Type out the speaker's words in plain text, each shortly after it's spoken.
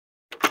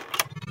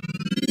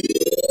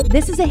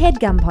This is a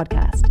HeadGum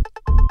podcast.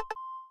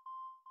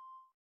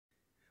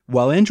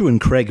 While Andrew and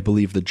Craig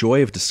believe the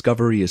joy of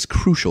discovery is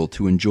crucial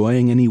to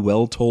enjoying any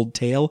well-told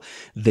tale,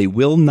 they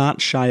will not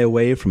shy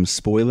away from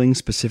spoiling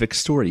specific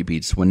story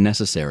beats when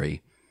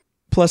necessary.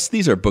 Plus,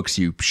 these are books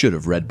you should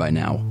have read by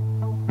now.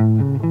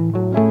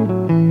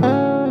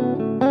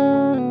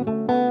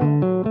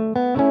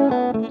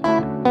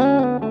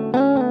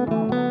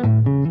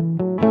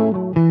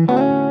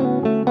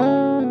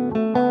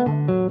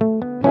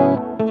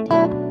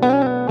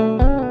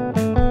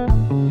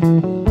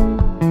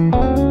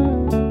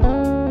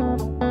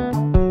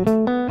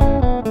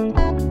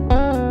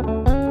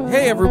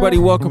 Everybody,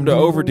 welcome to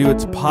Overdue.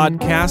 It's a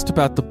podcast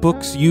about the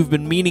books you've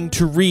been meaning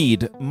to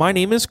read. My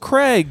name is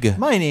Craig.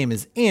 My name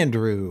is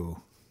Andrew.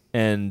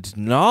 And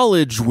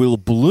knowledge will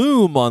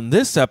bloom on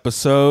this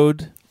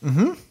episode.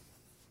 Mm-hmm.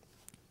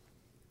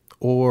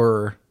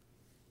 Or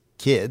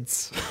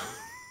kids.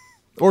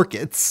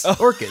 Orchids. Oh.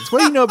 Orchids. What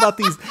do you know about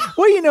these?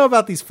 What do you know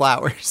about these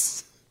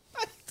flowers?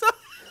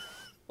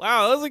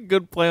 Wow, that was a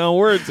good play on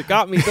words. It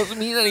got me. It doesn't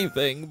mean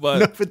anything, but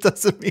no, it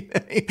doesn't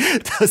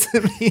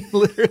mean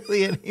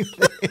literally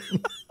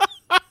anything.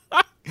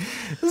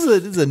 This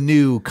is a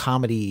new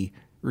comedy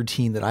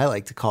routine that I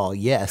like to call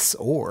yes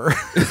or.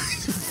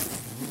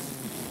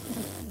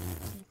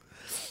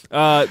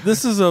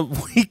 This is a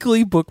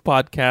weekly book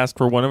podcast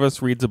where one of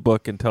us reads a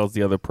book and tells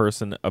the other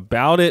person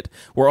about it.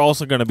 We're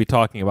also going to be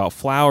talking about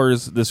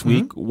flowers this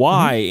week. Mm-hmm.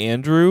 Why,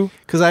 Andrew?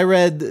 Because I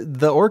read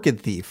The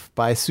Orchid Thief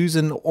by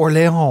Susan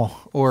Orlean,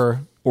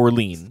 or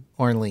Orlean.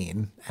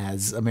 Orlean,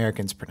 as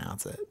Americans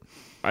pronounce it.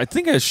 I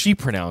think as she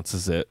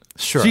pronounces it.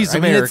 Sure. She's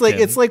American.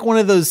 It's like one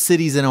of those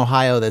cities in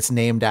Ohio that's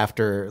named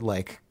after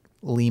like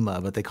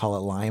Lima, but they call it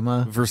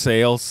Lima.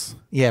 Versailles.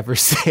 Yeah,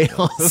 Versailles.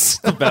 That's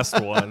the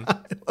best one.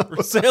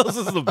 Versailles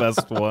is the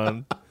best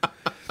one.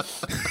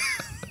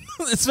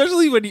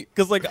 Especially when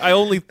because like I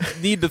only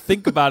need to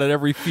think about it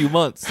every few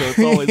months, so it's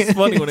always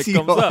funny when it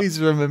comes up. You always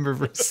remember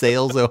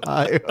Versailles,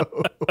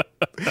 Ohio.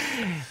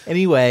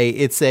 Anyway,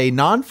 it's a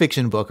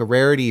nonfiction book, a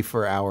rarity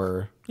for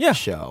our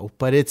show,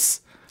 but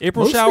it's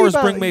April showers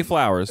bring May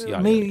flowers.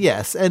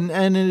 Yes, and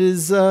it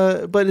is,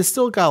 but it's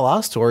still got a lot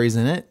of stories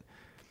in it.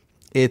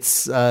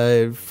 It's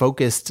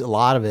focused a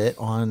lot of it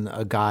on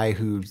a guy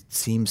who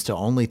seems to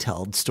only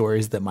tell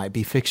stories that might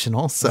be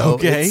fictional. So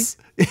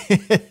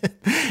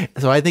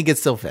so I think it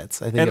still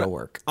fits. I think it'll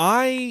work.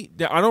 I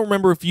don't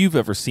remember if you've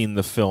ever seen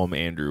the film,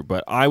 Andrew,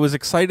 but I was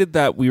excited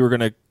that we were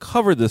going to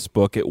cover this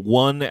book. It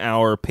won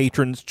our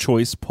Patron's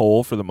Choice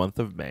poll for the month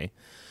of May.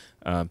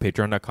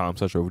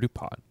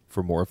 Patreon.com/overduepod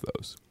for more of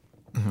those.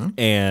 Mm-hmm.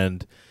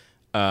 And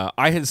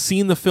I had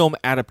seen the film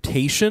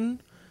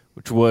adaptation,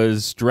 which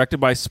was directed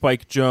by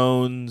Spike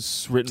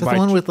Jonze, written by... the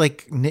one with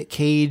like Nick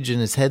Cage and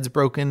his head's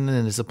broken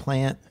and is a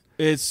plant?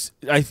 It's,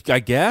 I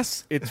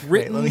guess, it's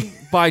written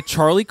by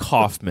Charlie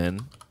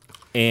Kaufman,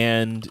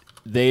 and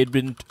they had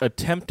been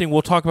attempting...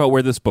 We'll talk about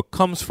where this book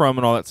comes from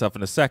and all that stuff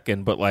in a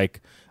second, but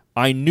like,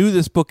 I knew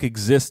this book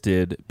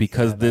existed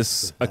because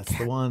that's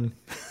the one.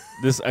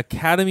 This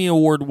Academy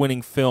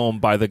Award-winning film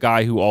by the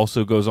guy who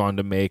also goes on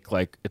to make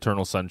like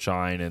Eternal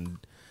Sunshine, and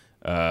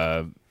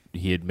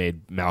he had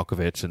made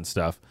Malkovich and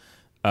stuff,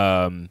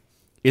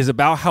 is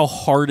about how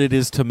hard it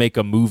is to make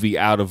a movie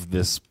out of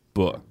this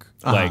book.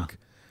 Uh-huh. Like,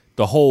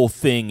 the whole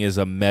thing is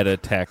a meta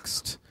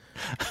text.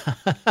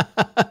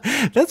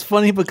 That's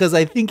funny because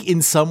I think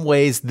in some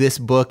ways this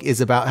book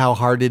is about how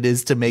hard it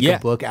is to make a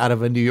book out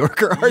of a New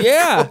Yorker article.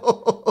 Yeah.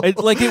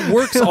 It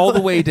works all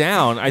the way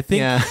down. I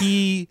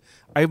think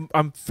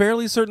I'm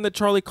fairly certain that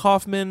Charlie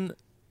Kaufman,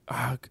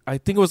 I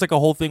think it was like a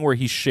whole thing where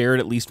he shared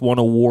at least one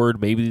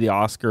award, maybe the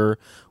Oscar,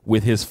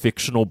 with his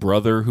fictional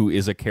brother who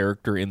is a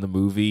character in the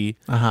movie.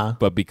 Uh-huh.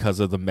 But because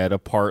of the meta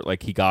part,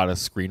 like he got a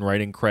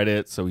screenwriting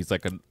credit, so he's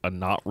like a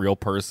not real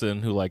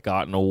person who like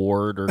got an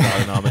award or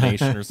got a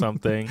nomination or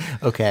something.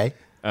 Okay.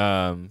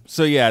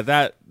 So yeah,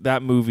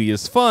 that movie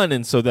is fun,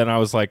 and so then I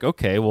was like,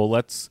 okay, well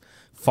let's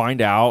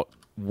find out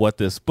what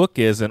this book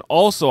is. And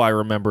also I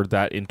remembered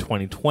that in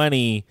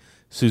 2020,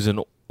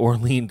 Susan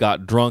Orlean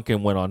got drunk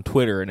and went on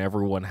Twitter, and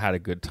everyone had a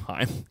good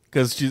time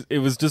because it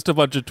was just a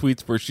bunch of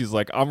tweets where she's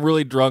like, "I'm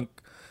really drunk.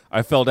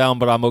 I fell down,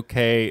 but I'm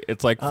okay."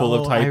 It's like full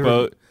of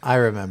typo. I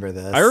remember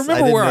this. I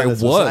remember where I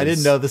was. I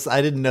didn't know this.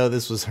 I didn't know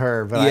this was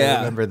her, but I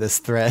remember this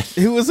thread.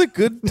 It was a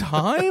good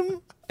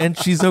time, and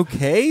she's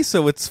okay,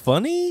 so it's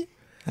funny.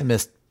 I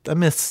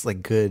miss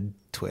like good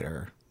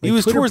Twitter. Like it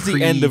was Twitter towards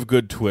the end of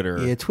good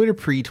Twitter. Yeah, Twitter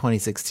pre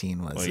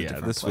 2016 was a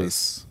different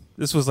place.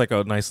 This was like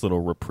a nice little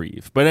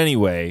reprieve. But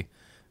anyway.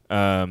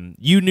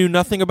 You knew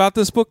nothing about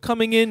this book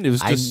coming in? It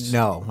was just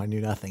I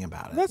knew nothing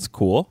about it. That's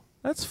cool.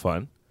 That's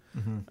fun.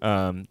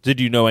 Mm-hmm.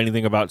 Did you know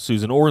anything about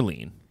Susan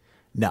Orlean?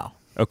 No.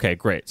 Okay,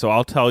 great. So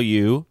I'll tell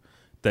you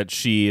that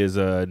she is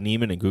a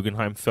Neiman and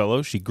Guggenheim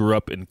Fellow. She grew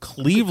up in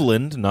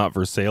Cleveland, not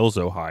Versailles,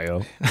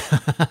 Ohio.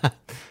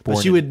 But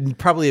she would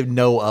probably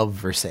know of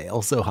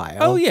Versailles, Ohio.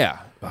 Oh, yeah.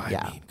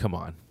 I mean, come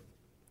on.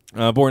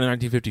 Born in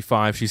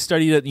 1955. She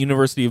studied at the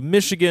University of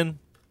Michigan.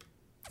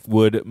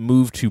 Would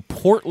move to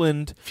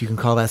Portland. If you can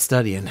call that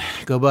studying.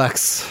 Go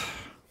Bucks.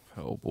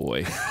 Oh,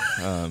 boy.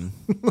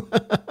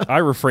 I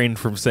refrained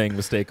from saying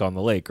mistake on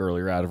the lake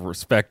earlier out of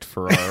respect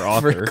for our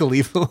author. For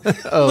Cleveland.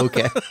 Oh,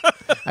 okay.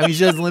 I mean,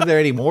 she doesn't live there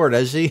anymore,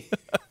 does she?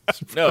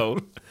 No.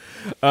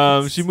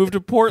 She moved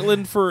to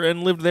Portland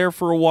and lived there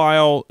for a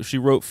while. She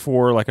wrote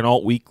for like an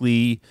alt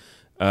weekly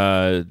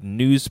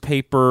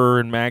newspaper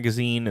and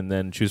magazine, and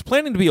then she was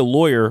planning to be a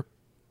lawyer,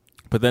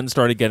 but then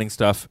started getting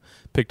stuff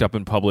picked up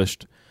and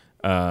published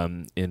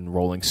in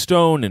Rolling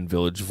Stone and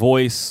Village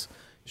Voice.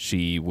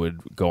 She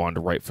would go on to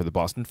write for the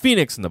Boston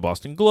Phoenix and the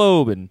Boston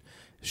Globe, and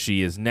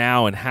she is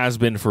now and has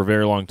been for a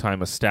very long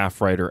time a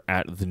staff writer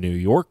at The New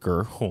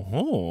Yorker.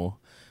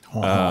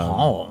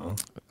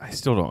 I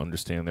still don't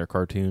understand their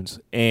cartoons.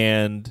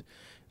 And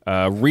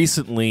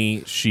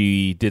recently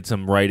she did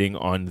some writing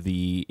on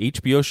the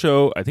HBO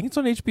show. I think it's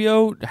on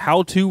HBO,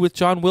 How To with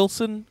John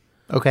Wilson.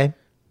 Okay.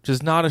 Which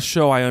is not a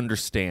show I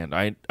understand.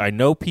 I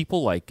know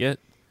people like it.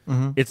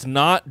 Mm-hmm. It's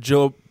not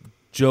Joe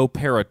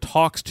Pera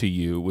Talks to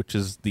You, which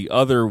is the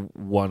other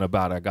one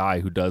about a guy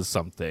who does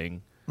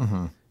something,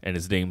 and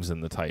his name's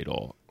in the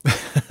title.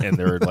 And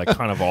they're like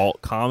kind of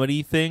alt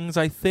comedy things,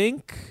 I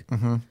think.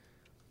 Mm-hmm.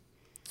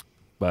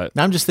 But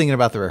now I'm just thinking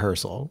about The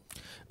Rehearsal.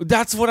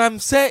 That's what I'm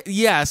saying.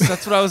 Yes,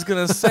 that's what I was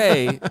going to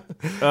say.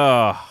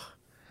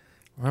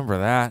 Remember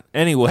that?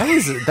 Anyway.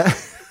 I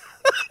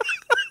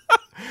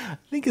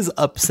think as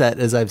upset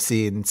as I've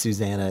seen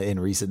Susanna in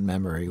recent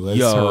memory was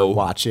her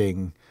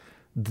watching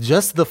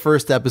just the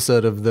first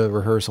episode of The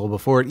Rehearsal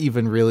before it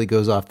even really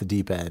goes off the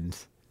deep end.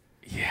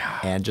 Yeah.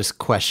 And just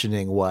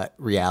questioning what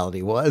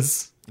reality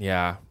was.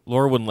 Yeah.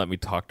 Laura wouldn't let me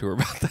talk to her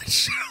about that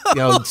show.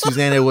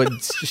 Susanna would.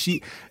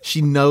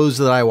 She knows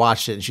that I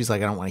watched it, and she's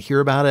like, I don't want to hear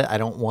about it. I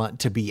don't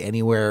want to be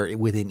anywhere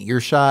within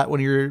earshot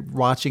when you're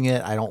watching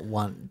it. I don't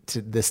want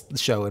this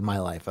show in my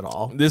life at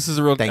all. This is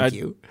a real. Thank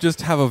you.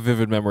 Just have a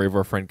vivid memory of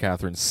our friend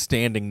Catherine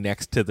standing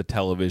next to the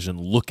television,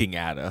 looking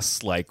at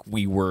us like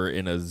we were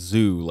in a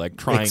zoo, like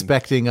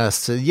expecting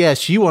us to. Yeah,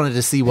 she wanted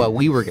to see what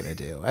we were going to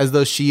do, as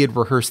though she had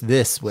rehearsed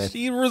this with.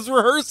 She was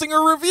rehearsing a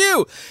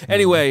review.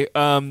 Anyway,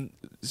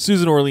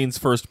 Susan Orlean's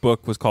first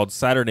book was called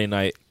Saturday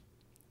Night.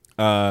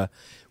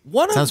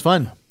 Sounds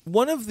fun.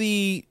 One of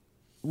the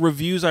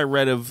reviews I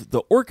read of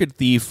The Orchid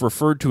Thief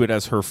referred to it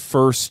as her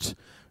first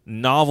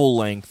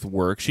novel-length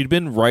work. She'd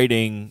been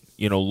writing,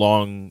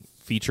 long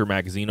feature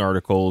magazine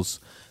articles,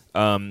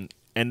 and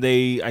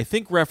they, I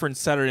think,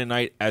 referenced Saturday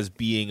Night as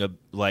being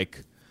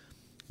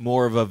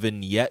more of a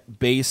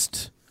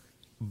vignette-based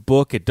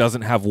book. It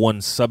doesn't have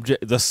one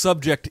subject. The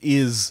subject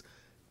is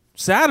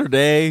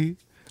Saturday.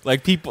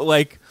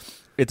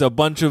 It's a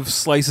bunch of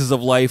slices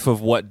of life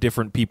of what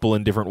different people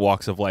in different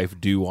walks of life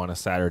do on a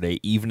Saturday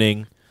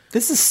evening.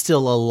 This is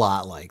still a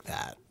lot like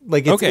that.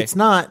 It's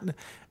not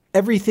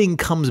everything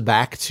comes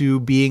back to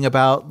being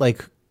about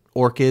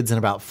orchids and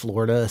about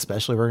Florida,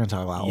 especially. We're going to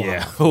talk about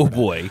yeah. Oh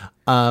boy.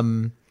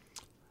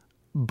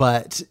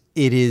 But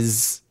it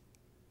is.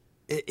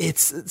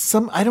 It's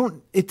some. I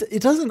don't.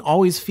 It doesn't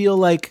always feel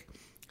like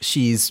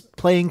she's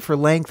playing for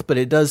length, but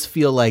it does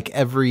feel like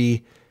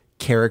every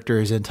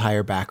character's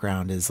entire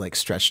background is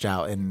stretched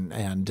out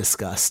and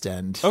discussed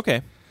and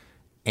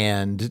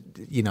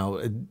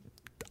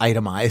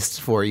itemized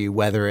for you,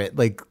 whether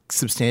it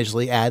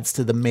substantially adds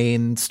to the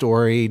main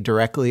story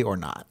directly or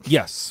not.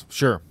 Yes,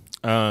 sure.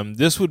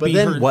 This would be. But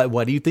then,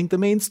 what do you think the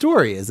main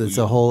story is? It's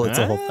a whole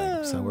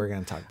thing. So we're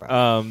going to talk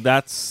about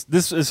it.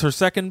 This is her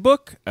second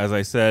book, as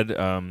I said.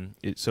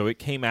 So it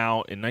came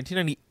out in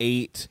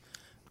 1998.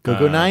 Go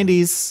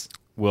 90s.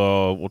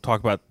 We'll talk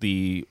about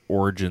the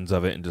origins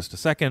of it in just a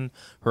second.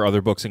 Her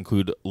other books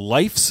include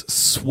Life's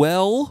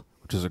Swell,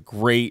 which is a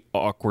great,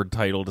 awkward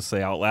title to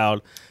say out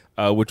loud,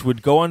 which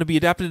would go on to be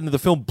adapted into the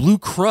film Blue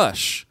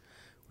Crush,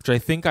 which I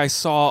think I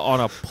saw on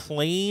a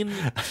plane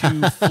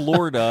to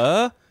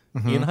Florida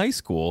in high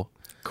school.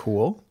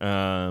 Cool.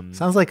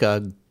 Sounds like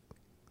a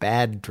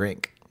bad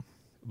drink.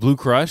 Blue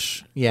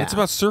Crush? Yeah. It's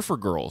about surfer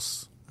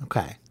girls.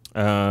 Okay.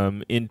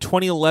 In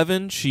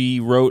 2011, she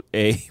wrote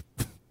a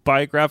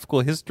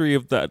biographical history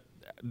of that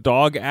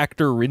dog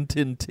actor Rin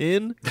Tin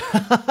Tin.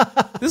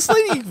 This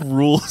lady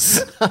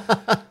rules.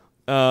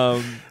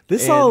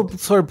 This all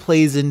sort of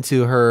plays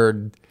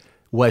into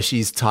what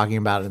she's talking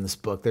about in this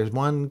book. There's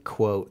one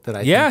quote that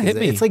I think hit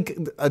me. It's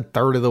a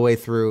third of the way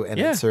through, and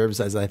it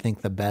serves as, I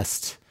think, the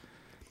best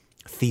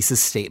thesis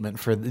statement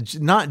for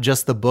not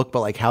just the book,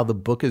 but how the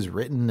book is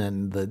written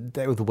and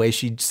the way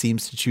she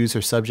seems to choose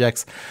her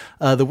subjects.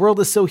 The world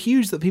is so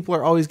huge that people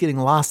are always getting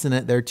lost in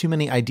it. There are too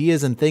many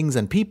ideas and things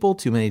and people,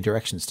 too many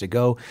directions to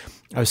go.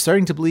 I was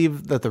starting to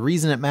believe that the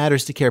reason it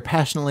matters to care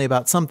passionately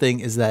about something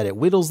is that it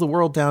whittles the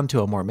world down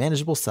to a more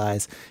manageable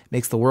size,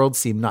 makes the world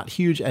seem not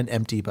huge and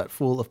empty, but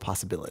full of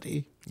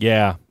possibility.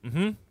 Yeah.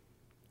 Mm-hmm.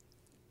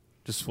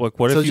 Just what if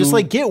you... So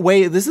just get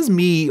way... This is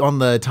me on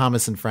the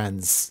Thomas and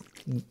Friends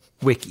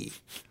wiki,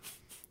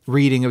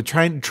 reading of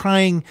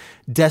trying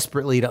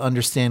desperately to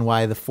understand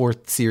why the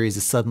fourth series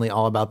is suddenly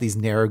all about these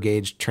narrow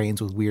gauge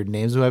trains with weird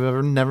names who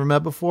I've never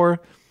met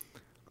before.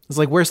 It's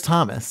where's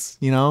Thomas?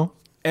 I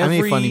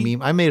made a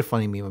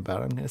funny meme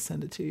about it. I'm going to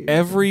send it to you.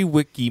 Every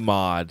wiki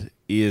mod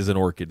is an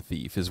orchid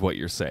thief, is what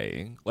you're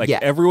saying. Like, Yeah.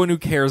 everyone who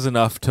cares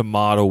enough to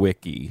mod a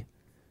wiki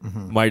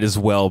might as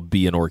well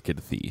be an orchid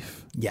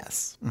thief.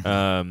 Yes.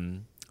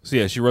 So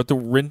yeah, she wrote the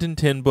Rin Tin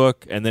Tin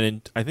book, and then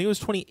in, I think it was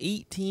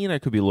 2018, I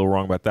could be a little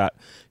wrong about that,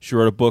 she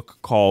wrote a book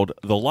called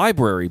The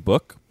Library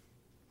Book,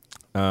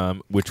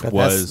 which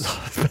was...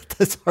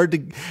 That's hard to...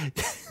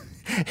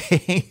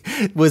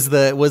 was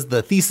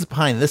the thesis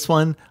behind this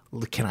one,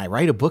 can I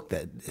write a book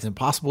that is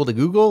impossible to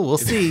Google? We'll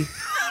see.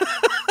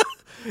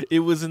 It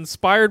was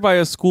inspired by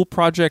a school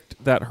project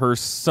that her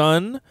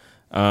son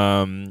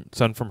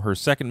from her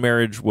second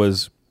marriage,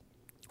 was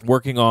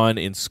working on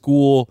in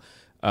school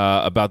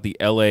about the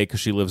L.A., because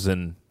she lives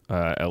in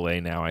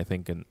L.A. now, I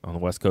think, on the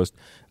West Coast.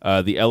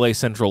 The L.A.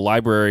 Central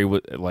Library,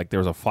 there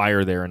was a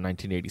fire there in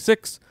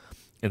 1986,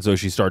 and so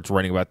she starts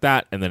writing about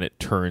that, and then it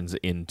turns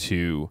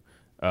into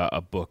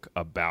a book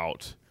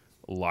about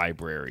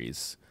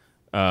libraries.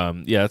 Yeah,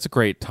 that's a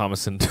great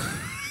Thomas and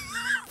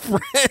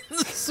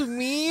Friends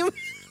meme.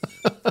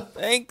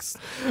 Thanks,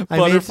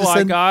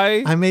 Butterfly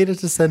Guy. I made it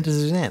to send to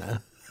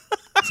Susanna.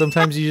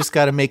 Sometimes you just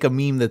got to make a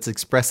meme that's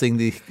expressing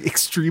the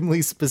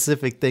extremely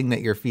specific thing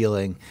that you're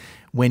feeling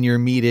when you're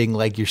meeting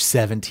like your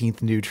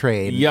 17th new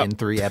train in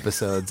 3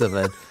 episodes of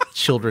a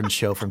children's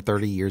show from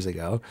 30 years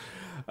ago.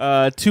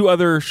 2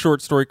 other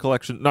short story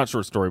collections, not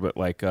short story, but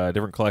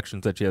different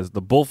collections that she has.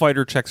 The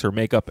Bullfighter Checks Her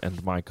Makeup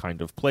and My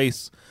Kind of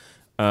Place.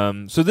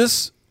 So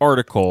this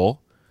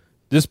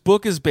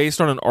book is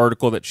based on an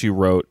article that she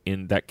wrote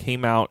that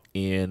came out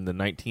in the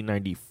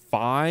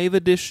 1995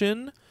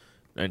 edition.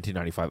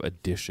 1995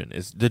 edition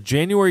is the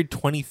January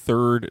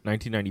 23rd,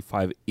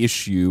 1995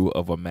 issue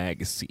of a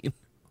magazine.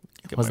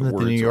 Wasn't it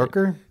the New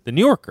Yorker? Right. The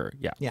New Yorker,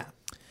 yeah. Yeah.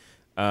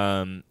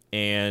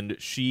 And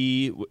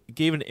she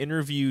gave an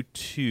interview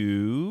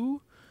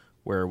to,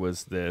 where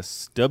was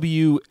this?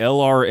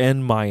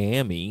 WLRN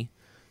Miami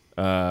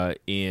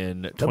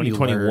in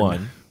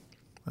 2021.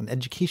 An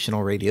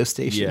educational radio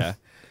station.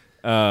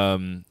 Yeah.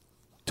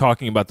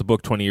 Talking about the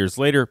book 20 years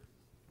later.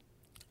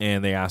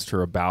 And they asked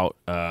her about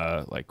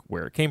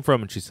where it came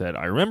from, and she said,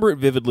 "I remember it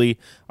vividly.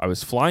 I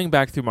was flying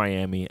back through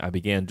Miami. I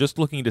began just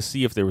looking to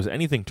see if there was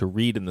anything to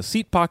read in the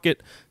seat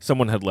pocket.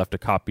 Someone had left a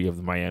copy of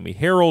the Miami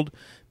Herald.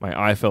 My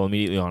eye fell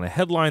immediately on a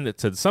headline that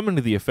said something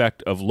to the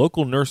effect of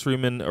local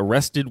nurseryman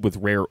arrested with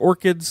rare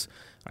orchids.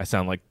 I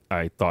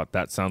thought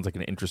that sounds like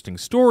an interesting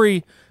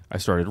story. I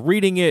started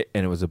reading it,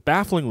 and it was a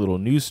baffling little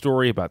news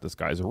story about this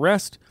guy's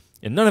arrest,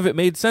 and none of it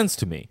made sense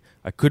to me.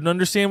 I couldn't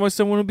understand why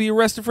someone would be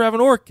arrested for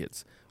having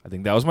orchids. I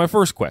think that was my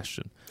first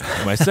question.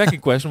 And my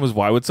second question was,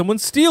 why would someone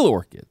steal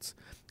orchids?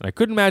 And I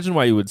couldn't imagine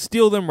why you would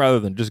steal them rather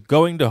than just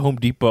going to Home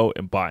Depot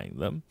and buying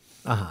them."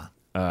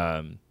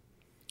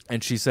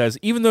 And she says,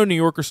 "Even though New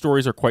Yorker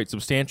stories are quite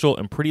substantial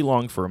and pretty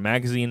long for a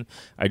magazine,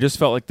 I just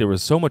felt like there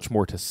was so much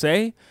more to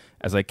say.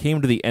 As I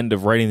came to the end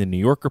of writing the New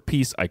Yorker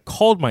piece, I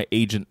called my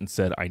agent and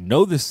said, I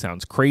know this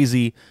sounds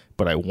crazy,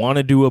 but I want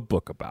to do a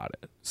book about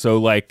it." So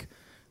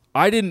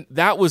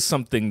that was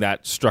something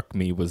that struck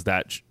me, was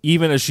that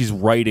even as she's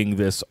writing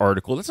this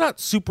article, it's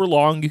not super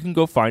long. You can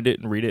go find it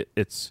and read it.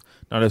 It's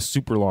not a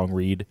super long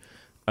read.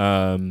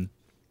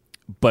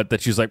 But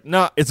that she's like,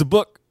 nah, it's a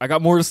book. I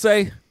got more to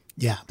say.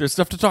 Yeah. There's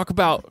stuff to talk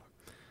about.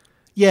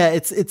 Yeah,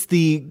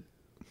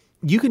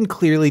 you can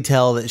clearly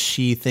tell that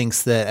she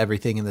thinks that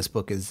everything in this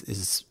book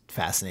is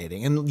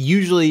fascinating. And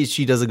usually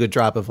she does a good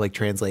job of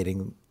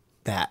translating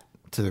that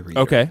to the reader.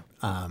 Okay.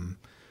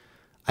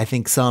 I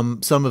think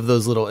some of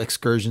those little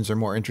excursions are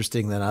more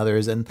interesting than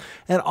others, and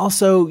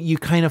also you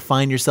kind of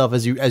find yourself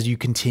as you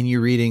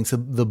continue reading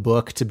the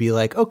book to be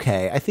like,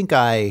 okay, I think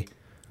I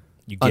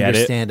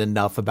understand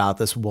enough about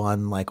this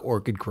one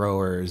orchid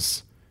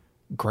grower's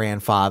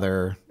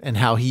grandfather and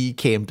how he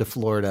came to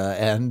Florida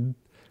and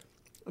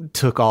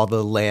took all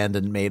the land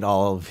and made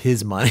all of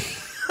his money.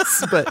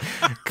 But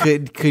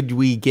could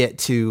we get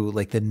to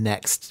the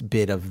next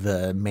bit of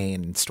the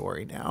main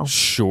story now?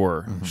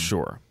 Sure.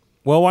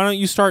 Well, why don't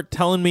you start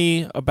telling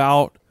me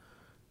about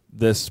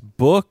this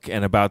book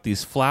and about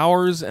these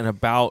flowers and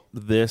about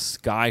this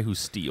guy who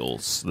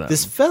steals them?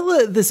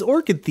 This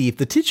orchid thief,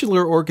 the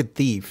titular orchid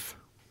thief,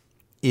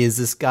 is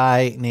this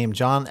guy named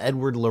John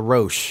Edward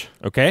LaRoche.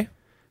 Okay.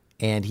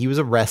 And he was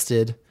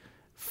arrested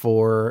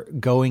for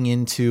going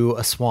into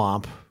a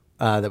swamp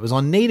that was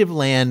on native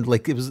land.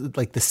 It was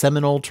the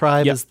Seminole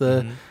tribe is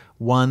the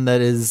one that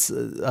is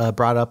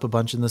brought up a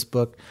bunch in this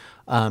book.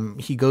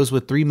 He goes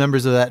with 3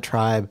 members of that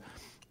tribe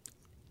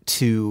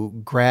to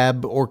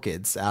grab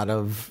orchids out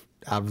of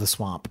the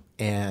swamp.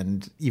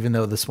 And even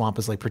though the swamp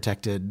is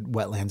protected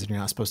wetlands and you're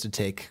not supposed to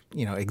take,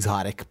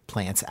 exotic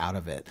plants out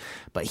of it,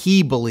 but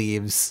he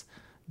believes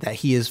that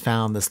he has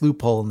found this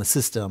loophole in the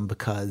system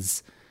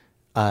because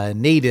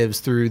natives,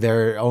 through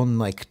their own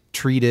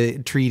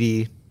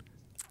treaty,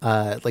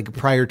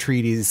 prior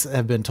treaties,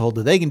 have been told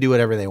that they can do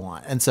whatever they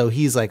want. And so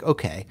he's like,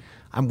 okay,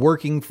 I'm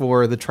working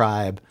for the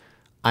tribe.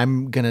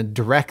 I'm going to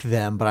direct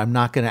them, but I'm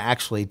not going to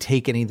actually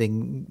take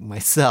anything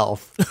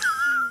myself.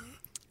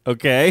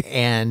 Okay.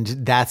 And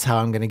that's how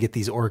I'm going to get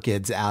these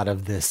orchids out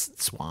of this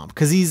swamp.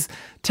 Because he's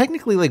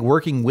technically like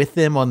working with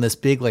them on this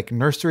big like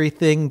nursery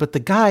thing, but the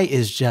guy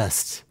is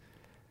just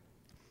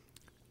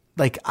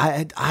like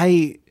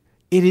he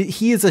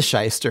is a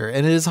shyster,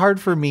 and it is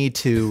hard for me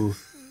to,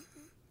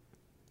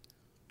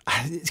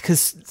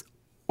 because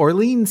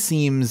Orlean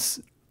seems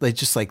like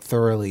just like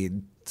thoroughly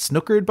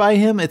snookered by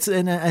him. It's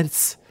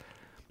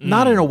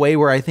not in a way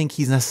where I think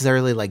he's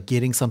necessarily like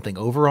getting something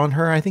over on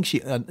her. I think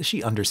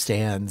she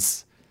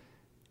understands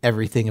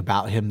everything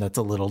about him that's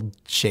a little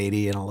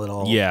shady and a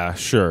little, yeah,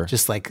 sure,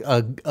 just like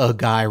a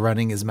guy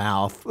running his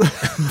mouth.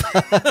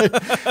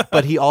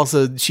 But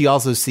she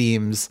also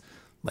seems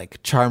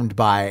like charmed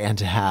by and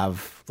to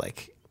have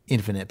like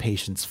infinite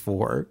patience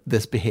for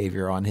this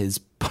behavior on his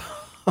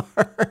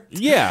part.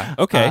 Yeah.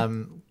 Okay.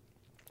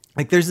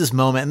 Like there's this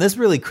moment, and this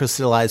really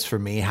crystallized for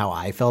me how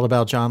I felt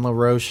about John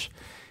LaRoche.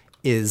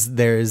 Is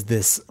there's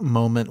this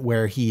moment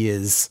where he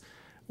is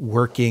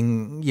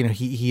working,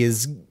 he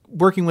is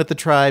working with the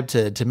tribe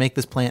to make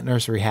this plant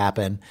nursery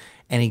happen.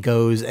 And he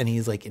goes and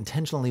he's like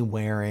intentionally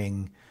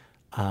wearing,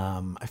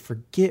 I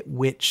forget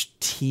which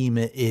team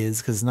it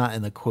is, because it's not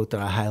in the quote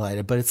that I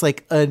highlighted, but it's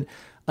like an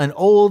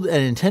old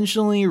and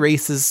intentionally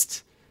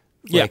racist,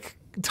 like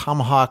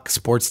Tomahawk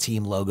sports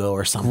team logo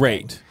or something.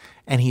 Great.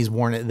 And he's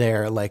worn it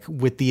there like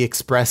with the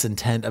express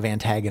intent of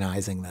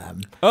antagonizing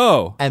them.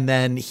 Oh. And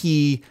then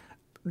he,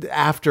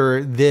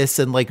 after this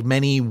and like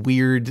many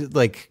weird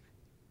like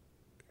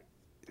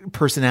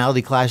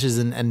personality clashes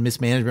and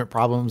mismanagement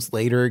problems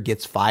later,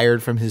 gets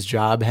fired from his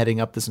job heading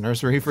up this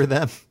nursery for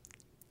them.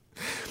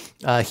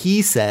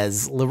 He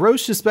says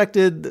LaRoche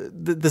suspected,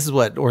 this is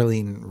what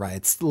Orlean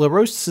writes,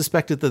 LaRoche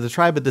suspected that the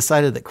tribe had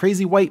decided that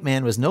crazy white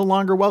man was no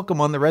longer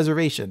welcome on the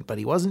reservation, but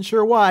he wasn't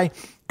sure why.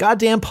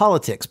 Goddamn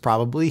politics,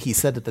 probably, he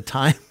said at the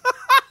time.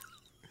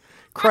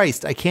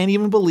 Christ, I can't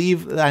even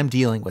believe that I'm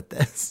dealing with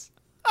this.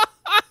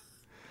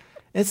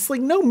 It's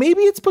like, no,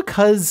 maybe it's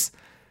because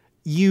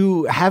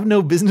you have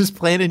no business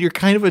plan and you're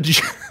kind of a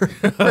jerk.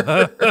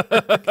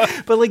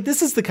 But like,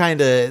 this is the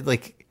kind of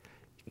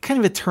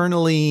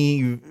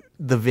eternally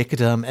the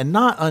victim and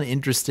not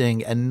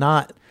uninteresting and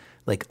not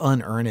like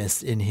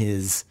unearnest in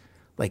his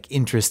like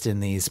interest in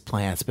these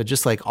plants, but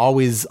just like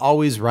always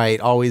right,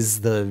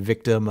 always the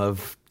victim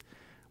of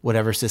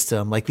whatever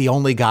system, like the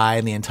only guy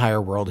in the entire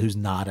world who's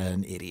not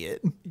an idiot.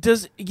 You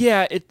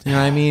know what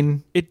I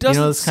mean? It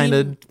doesn't this kind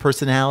of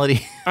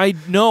personality. I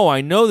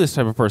know this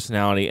type of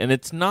personality, and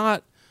it's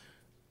not,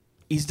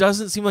 he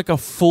doesn't seem like a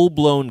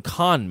full-blown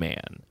con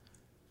man.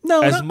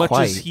 No, as not much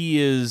quite. as he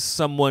is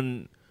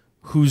someone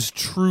whose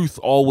truth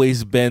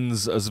always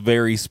bends a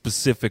very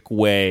specific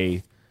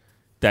way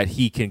that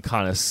he can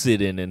kind of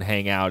sit in and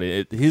hang out.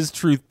 His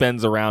truth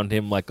bends around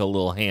him like a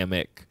little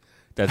hammock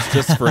that's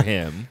just for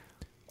him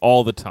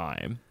all the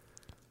time.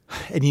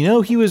 And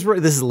he was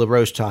right. This is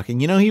LaRoche talking.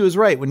 He was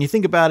right. When you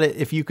think about it,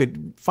 if you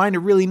could find a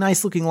really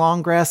nice looking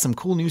long grass, some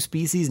cool new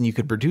species, and you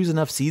could produce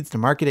enough seeds to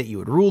market it, you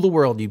would rule the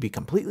world. You'd be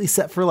completely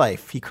set for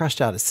life. He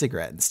crushed out a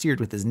cigarette and steered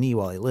with his knee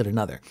while he lit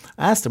another.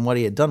 I asked him what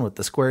he had done with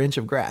the square inch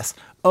of grass.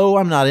 Oh,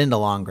 I'm not into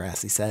long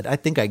grass, he said. I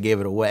think I gave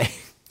it away.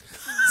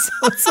 So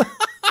it's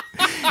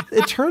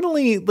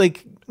eternally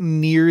like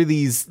near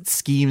these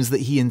schemes that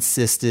he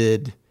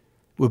insisted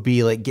would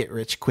be like get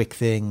rich quick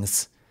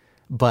things.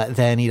 But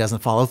then he doesn't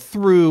follow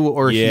through,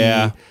 or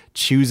he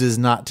chooses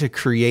not to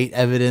create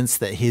evidence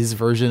that his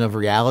version of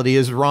reality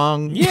is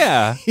wrong.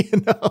 Yeah.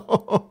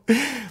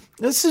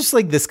 It's just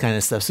like this kind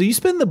of stuff. So you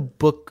spend the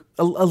book,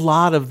 a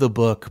lot of the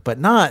book, but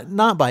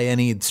not by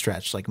any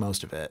stretch, like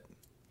most of it,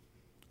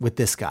 with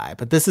this guy.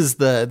 But this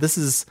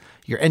is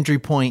your entry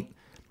point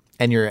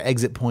and your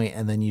exit point,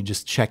 and then you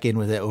just check in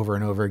with it over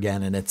and over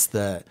again. And it's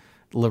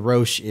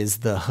LaRoche is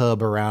the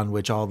hub around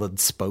which all the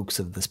spokes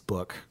of this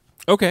book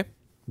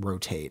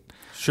rotate.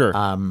 Sure.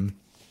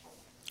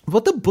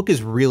 What the book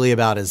is really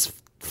about is,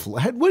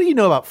 what do you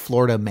know about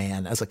Florida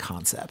Man as a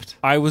concept?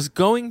 I was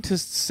going to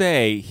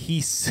say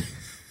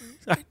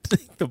I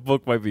think the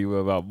book might be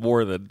about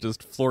more than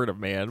just Florida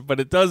Man, but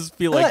it does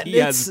feel like he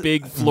has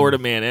big Florida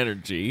Man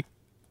energy.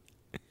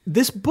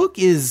 This book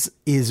is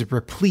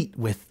replete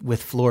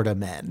with Florida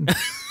men.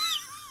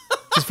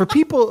 Just for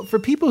people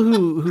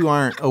who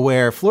aren't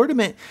aware, Florida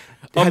Men.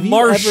 A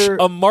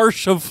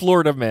marsh of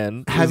Florida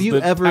men. Have you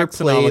ever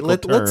played?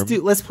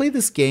 Let's play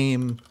this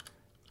game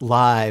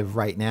live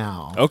right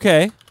now.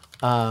 Okay.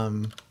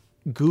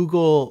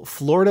 Google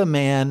Florida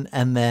Man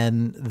and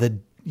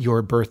then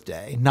your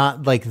birthday,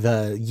 not like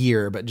the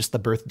year, but just the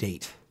birth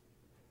date.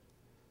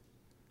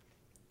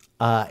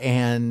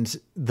 And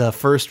the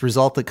first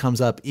result that comes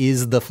up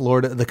is the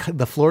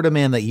Florida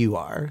Man that you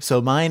are.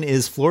 So mine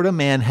is Florida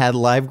Man had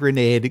live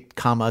grenade,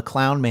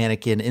 clown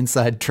mannequin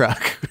inside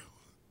truck.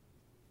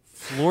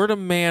 Florida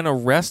Man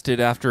arrested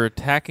after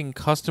attacking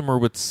customer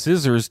with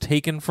scissors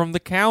taken from the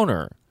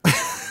counter.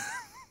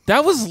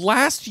 That was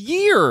last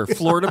year,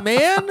 Florida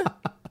Man.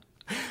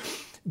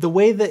 The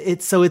way that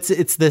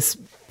it's this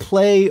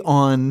play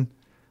on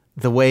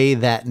the way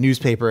that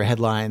newspaper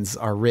headlines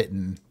are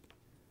written.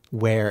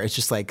 where it's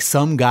just like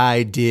some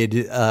guy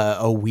did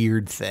a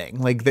weird thing,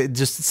 like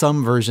just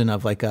some version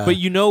of like a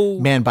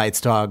man bites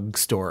dog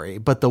story.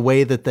 But the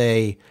way that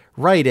they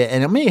write it,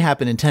 and it may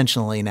happen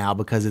intentionally now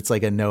because it's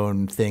like a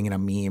known thing in a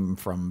meme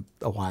from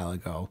a while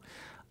ago.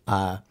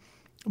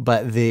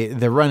 But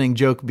the running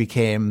joke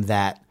became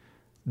that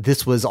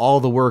this was all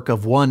the work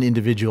of one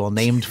individual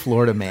named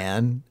Florida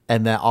Man,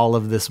 and that all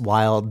of this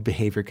wild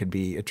behavior could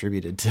be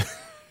attributed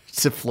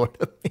to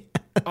Florida Man.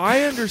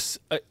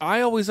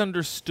 I always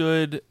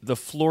understood the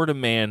Florida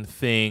Man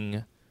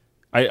thing.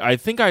 I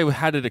think I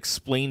had it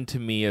explained to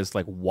me as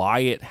like why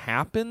it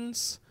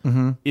happens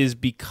is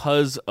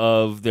because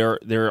of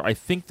I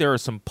think there are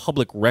some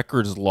public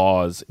records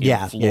laws in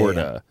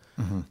Florida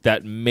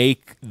that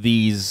make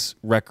these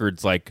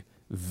records like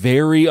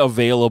very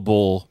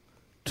available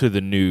to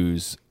the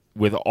news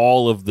with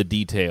all of the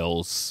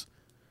details.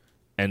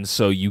 And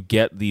so you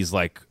get these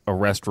like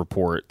arrest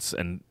reports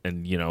and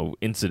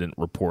incident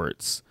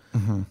reports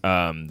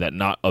that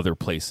not other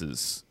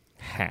places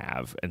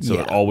have, and so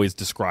it always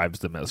describes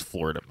them as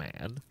Florida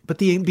Man. But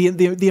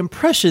the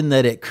impression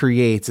that it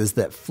creates is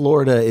that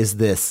Florida is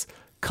this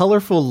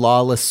colorful,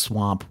 lawless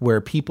swamp where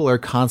people are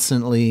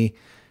constantly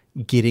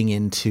getting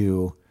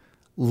into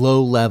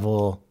low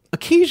level,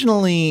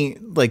 occasionally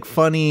like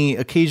funny,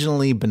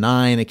 occasionally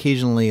benign,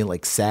 occasionally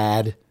like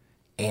sad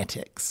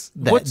antics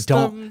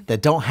that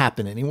don't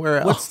happen anywhere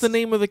else. What's the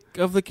name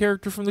of the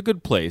character from The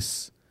Good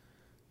Place?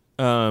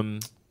 Now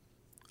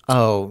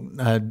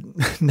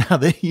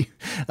that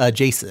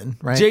Jason,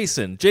 right?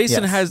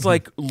 Jason has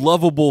like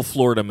lovable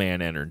Florida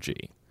Man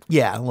energy.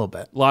 Yeah, a little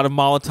bit. A lot of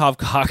Molotov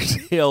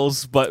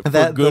cocktails, but for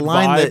good the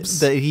line vibes.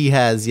 That he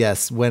has,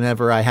 yes.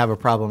 Whenever I have a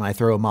problem, I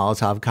throw a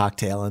Molotov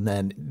cocktail, and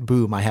then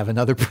boom, I have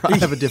another. I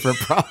have a different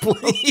problem.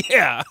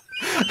 Yeah,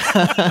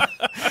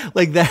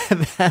 like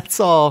that. That's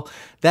all.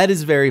 That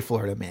is very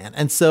Florida Man,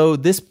 and so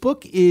this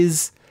book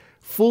is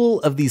full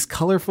of these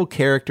colorful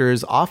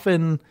characters,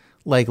 often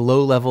like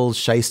low-level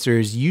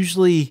shysters.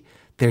 Usually,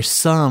 there's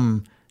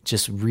some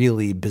just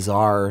really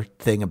bizarre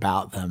thing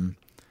about them.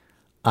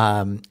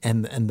 And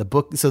the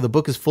book, so the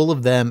book is full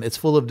of them. It's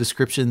full of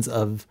descriptions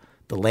of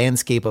the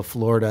landscape of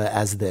Florida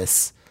as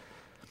this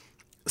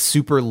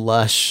super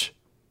lush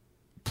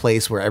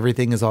place where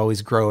everything is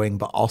always growing,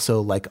 but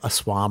also like a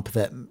swamp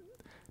that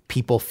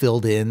people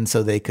filled in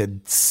so they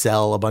could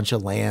sell a bunch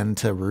of land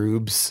to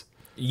rubes.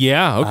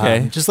 Yeah.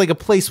 Okay. Just like a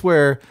place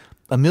where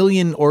a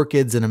million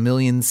orchids and a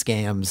million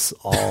scams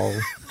all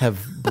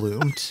have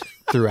bloomed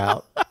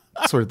throughout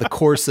sort of the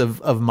course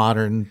of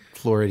modern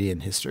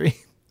Floridian history.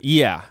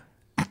 Yeah.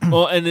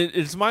 Well, and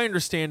it's my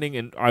understanding,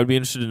 and I'd be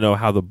interested to know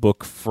how the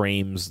book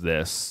frames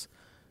this.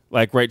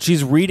 Like, right,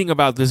 she's reading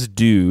about this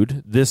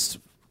dude, this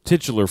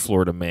titular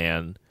Florida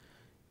Man,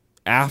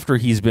 after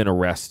he's been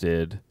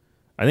arrested.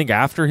 I think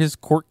after his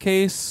court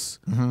case,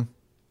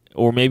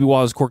 or maybe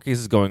while his court case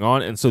is going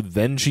on. And so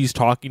then she's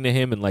talking to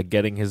him and like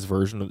getting his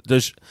version of.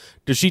 Does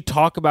she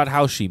talk about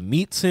how she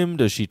meets him?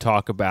 Does she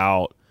talk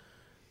about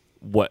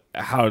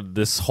how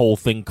this whole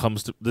thing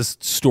this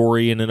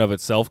story in and of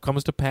itself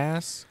comes to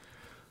pass?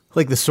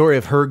 Like the story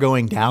of her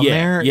going down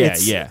there.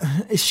 Yeah.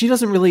 She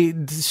doesn't really.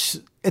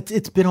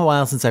 It's been a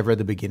while since I've read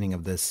the beginning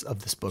of this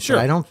book. Sure.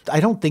 But I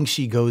don't think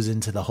she goes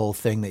into the whole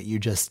thing that you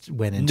just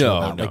went into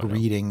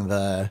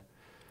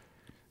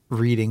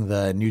reading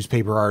the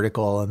newspaper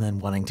article and then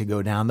wanting to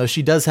go down. Though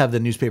she does have the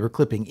newspaper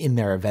clipping in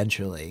there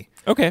eventually.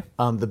 Okay.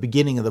 The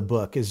beginning of the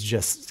book is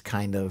just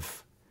kind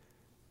of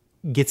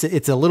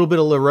it's a little bit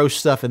of LaRoche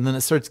stuff, and then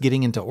it starts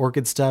getting into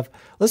orchid stuff.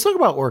 Let's talk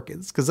about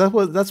orchids, because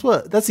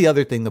that's the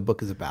other thing the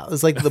book is about.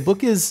 It's like the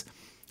book is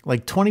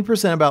like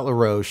 20% about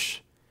LaRoche,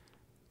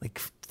 like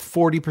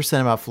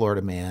 40% about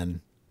Florida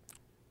Man,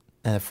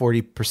 and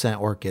 40%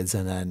 orchids,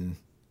 and then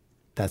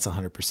that's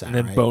 100%. And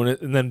then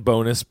right?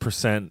 bonus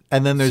percent.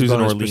 And then there's Susan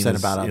bonus Orlean percent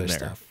about other there.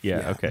 stuff.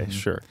 Yeah. Okay.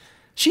 Sure.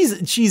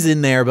 She's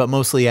in there, but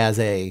mostly as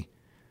a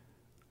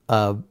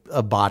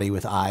body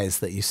with eyes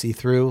that you see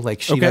through.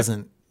 Like she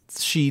doesn't.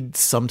 You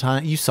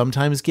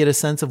sometimes get a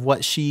sense of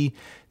what she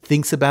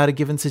thinks about a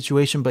given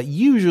situation, but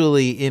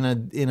usually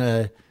in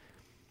a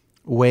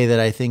way that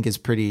I think is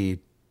pretty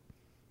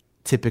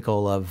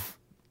typical of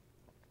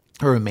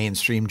her, a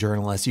mainstream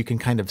journalist. You can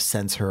kind of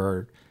sense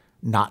her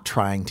not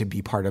trying to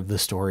be part of the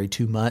story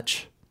too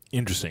much.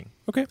 Interesting.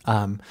 Okay.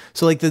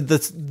 So like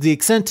the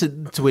extent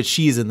to which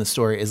she's in the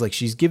story is like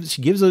she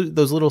gives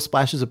those little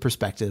splashes of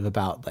perspective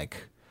about like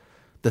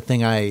the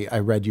thing I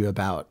read you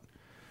about.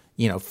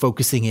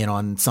 Focusing in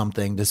on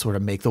something to sort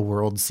of make the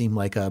world seem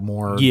like a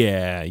more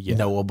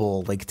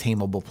knowable, like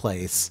tameable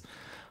place.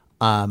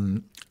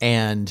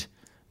 And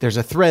there's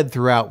a thread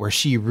throughout where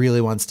she really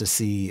wants to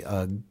see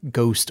a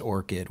ghost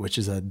orchid, which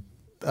is a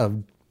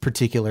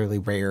particularly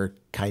rare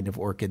kind of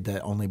orchid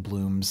that only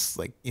blooms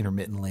like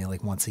intermittently,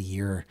 like once a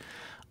year.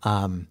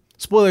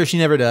 Spoiler, she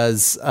never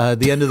does.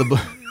 The end of the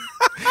book.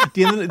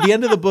 The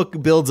end of the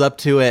book builds up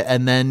to it,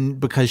 and then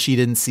because she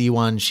didn't see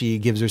one, she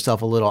gives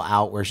herself a little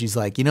out where she's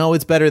like,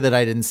 it's better that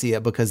I didn't see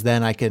it, because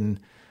then I can,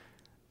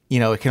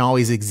 it can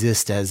always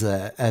exist as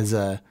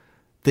a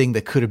thing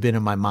that could have been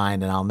in my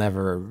mind, and I'll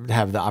never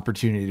have the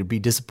opportunity to be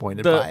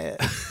disappointed by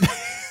it.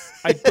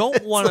 I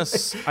don't want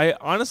to. I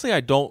honestly, I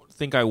don't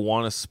think I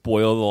want to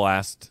spoil the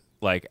last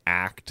like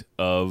act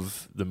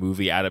of the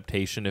movie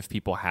adaptation if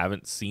people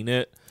haven't seen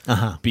it,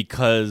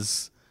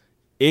 because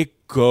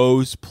it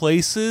goes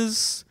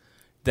places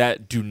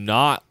that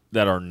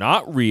are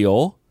not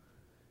real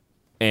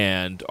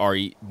and are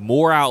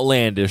more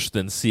outlandish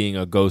than seeing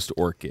a ghost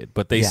orchid.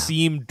 But they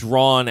seem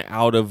drawn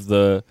out of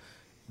the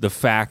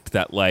fact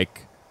that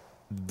like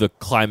the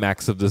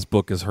climax of this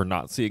book is her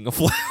not seeing a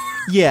flower.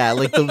 Yeah,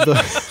 like the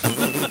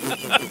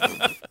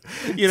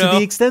you to know,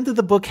 the extent that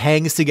the book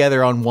hangs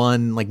together on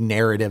one like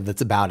narrative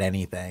that's about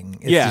anything.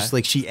 It's just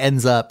like she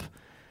ends up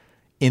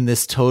in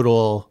this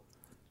total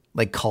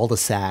like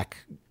cul-de-sac,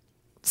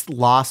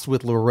 lost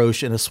with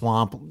LaRoche in a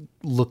swamp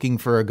looking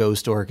for a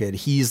ghost orchid.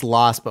 He's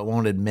lost but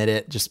won't admit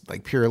it, just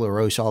like pure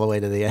LaRoche all the way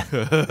to the end.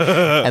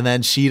 And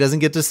then she doesn't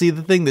get to see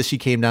the thing that she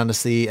came down to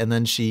see, and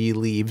then she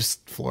leaves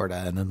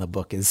Florida, and then the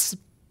book is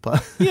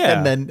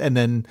and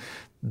then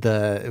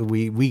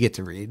we get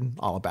to read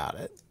all about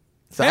it.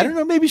 So I don't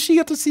know, maybe she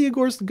got to see a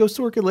ghost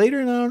orchid later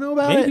and I don't know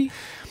about it.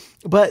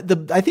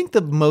 But I think the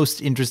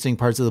most interesting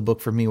parts of the book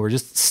for me were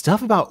just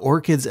stuff about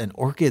orchids and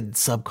orchid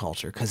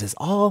subculture, because it's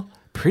all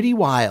pretty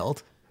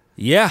wild.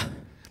 Yeah,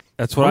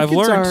 that's what Orchids I've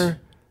learned. Are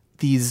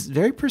these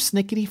very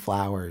persnickety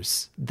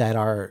flowers that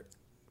are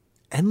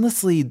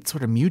endlessly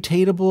sort of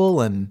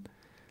mutatable, and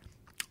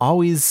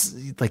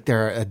always like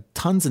there are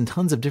tons and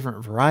tons of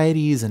different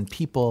varieties, and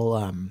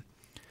people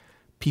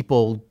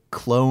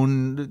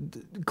clone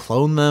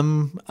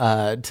them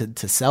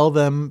to sell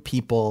them.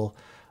 People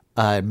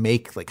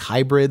make like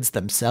hybrids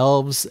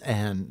themselves,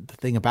 and the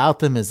thing about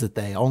them is that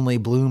they only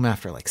bloom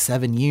after like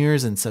 7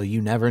 years, and so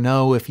you never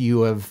know if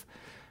you have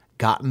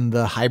gotten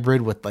the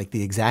hybrid with like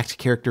the exact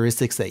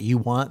characteristics that you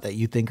want, that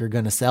you think are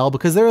going to sell,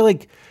 because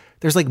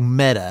there's like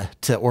meta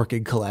to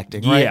orchid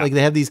collecting, right? Yeah. Like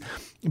they have these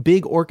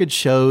big orchid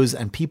shows,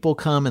 and people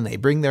come and they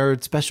bring their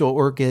special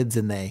orchids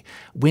and they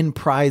win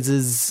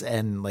prizes,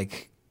 and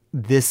like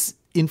this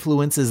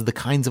influences the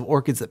kinds of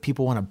orchids that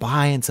people want to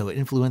buy, and so it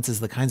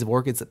influences the kinds of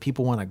orchids that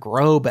people want to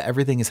grow. But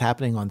everything is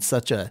happening on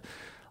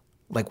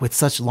with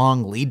such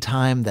long lead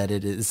time that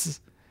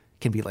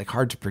can be like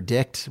hard to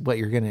predict what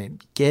you're gonna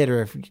get,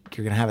 or if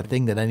you're gonna have a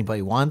thing that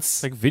anybody wants.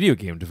 It's like video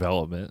game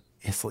development.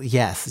 It's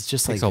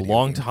just like Takes a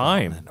long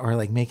time, or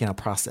like making a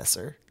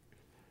processor.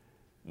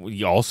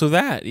 Also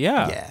that,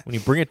 yeah. When you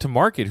bring it to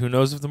market, who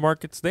knows if the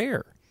market's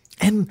there?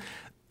 And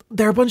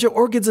there are a bunch of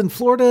orchids in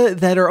Florida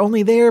that are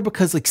only there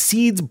because like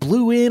seeds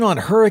blew in on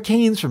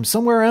hurricanes from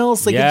somewhere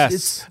else. Like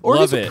yes,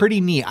 orchids love are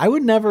pretty neat.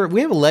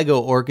 we have a Lego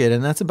orchid,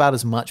 and that's about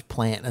as much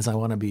plant as I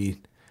want to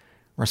be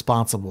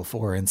responsible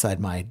for inside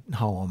my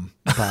home.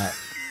 But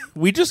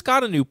we just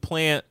got a new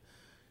plant,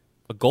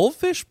 a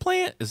goldfish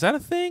plant. Is that a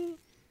thing?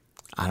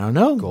 I don't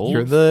know.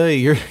 You're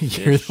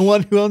the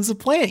one who owns the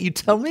plant. You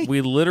tell me.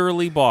 We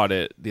literally bought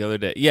it the other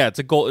day. Yeah, it's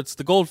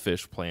the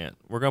goldfish plant.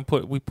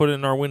 We put it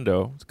in our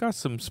window. It's got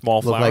some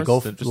small flowers.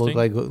 Look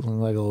like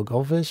little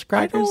goldfish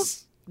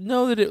crackers. I don't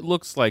know that it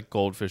looks like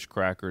goldfish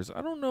crackers.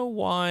 I don't know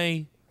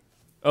why.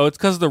 Oh, it's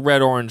because the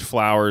red-orange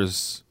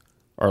flowers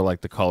are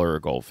like the color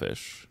of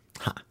goldfish.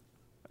 Huh.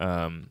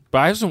 But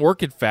I have some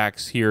orchid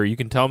facts here. You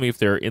can tell me if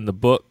they're in the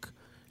book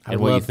and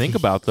what you think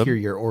about them. Hear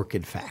your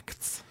orchid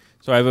facts.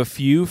 So I have a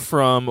few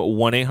from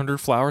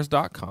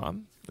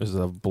 1-800-Flowers.com. This is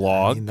a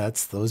blog. I mean,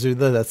 that's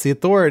the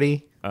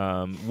authority.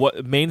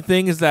 What main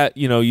thing is that,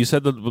 you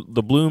said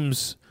the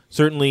blooms,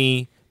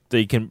 certainly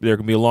there can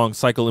be a long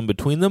cycle in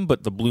between them,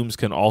 but the blooms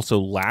can also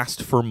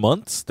last for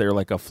months. They're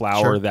like a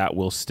flower that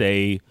will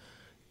stay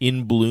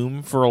in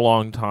bloom for a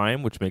long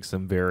time, which makes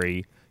them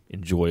very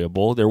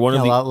enjoyable. They're one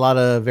of a lot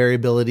of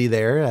variability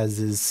there, as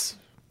is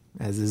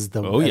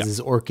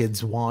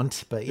orchids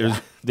want.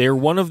 But they're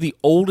one of the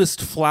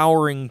oldest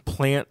flowering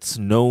plants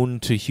known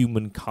to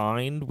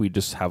humankind. We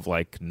just have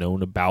like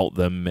known about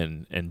them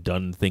and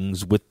done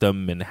things with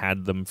them and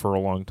had them for a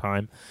long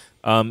time.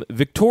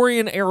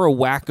 Victorian era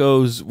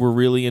wackos were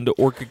really into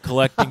orchid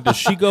collecting. Does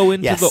she go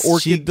into the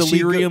orchid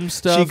delirium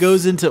stuff? She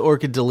goes into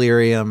orchid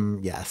delirium,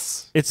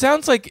 yes. It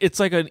sounds like it's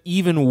like an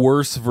even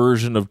worse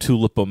version of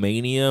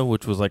tulipomania,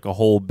 which was like a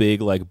whole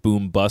big like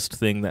boom bust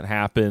thing that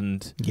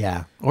happened.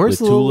 Yeah. Or it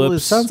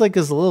sounds like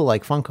it's a little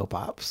like Funko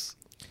Pops.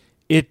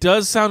 It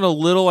does sound a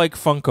little like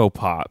Funko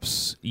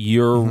Pops.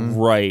 You're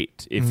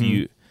right. If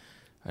you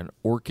an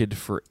orchid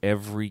for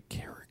every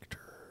character.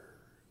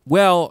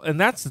 Well, and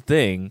that's the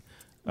thing.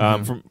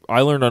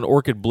 I learned on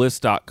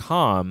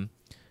orchidbliss.com,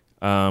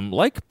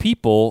 like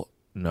people,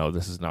 no,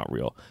 this is not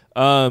real.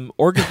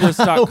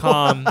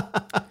 Orchidbliss.com,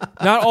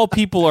 not all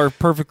people are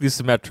perfectly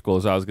symmetrical,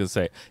 as I was going to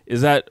say,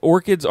 is that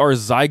orchids are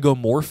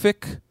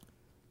zygomorphic.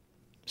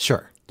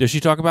 Sure. Does she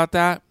talk about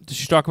that? Does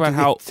she talk about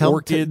how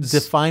orchids...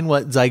 define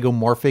what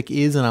zygomorphic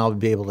is, and I'll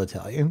be able to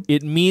tell you.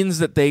 It means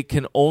that they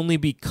can only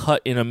be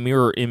cut in a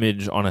mirror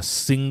image on a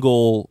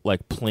single,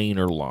 like, plane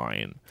or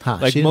line.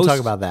 Like she didn't talk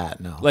about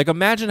that, no. Like,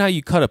 imagine how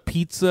you cut a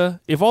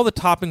pizza. If all the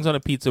toppings on a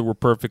pizza were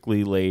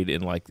perfectly laid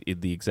in, like,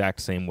 the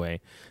exact same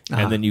way,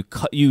 and then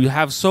you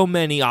have so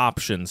many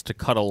options to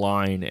cut a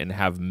line and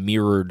have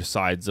mirrored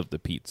sides of the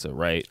pizza,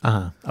 right?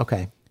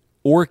 Okay.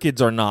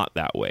 Orchids are not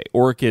that way.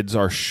 Orchids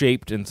are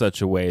shaped in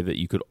such a way that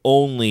you could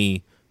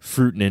only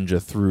Fruit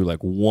Ninja through like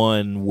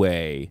one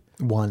way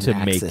to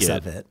make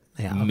it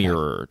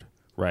mirrored,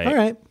 right? All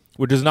right.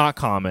 Which is not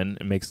common.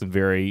 It makes them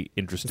very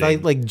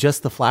interesting. Like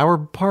just the flower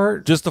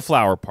part? Just the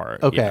flower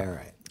part. Okay, yeah.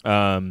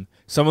 all right.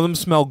 Some of them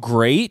smell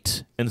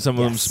great, and some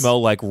of them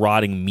smell like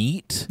rotting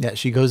meat. Yeah,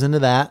 she goes into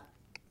that.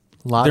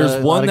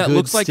 There's one that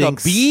looks like a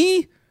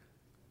bee.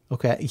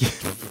 Okay.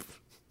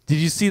 Did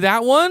you see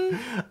that one?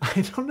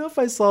 I don't know if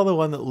I saw the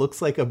one that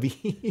looks like a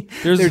bee.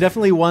 There are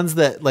definitely ones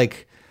that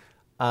like,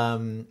 oh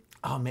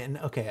man,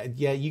 okay,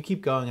 yeah, you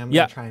keep going. I'm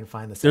gonna try and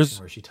find the section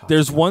where she talks.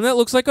 There's one that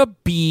looks like a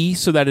bee,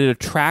 so that it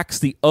attracts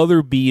the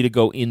other bee to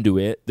go into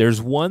it.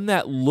 There's one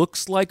that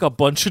looks like a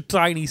bunch of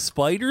tiny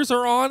spiders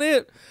are on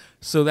it,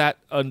 so that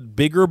a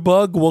bigger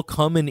bug will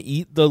come and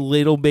eat the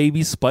little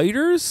baby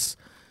spiders.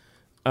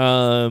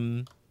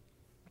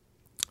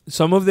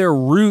 Some of their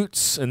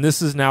roots, and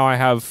this is now I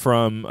have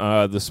from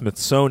the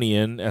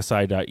Smithsonian,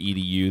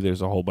 si.edu.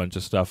 There's a whole bunch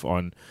of stuff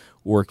on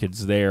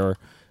orchids there.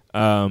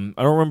 I don't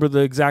remember the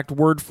exact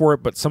word for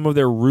it, but some of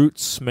their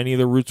roots, many of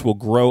their roots will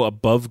grow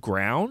above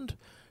ground.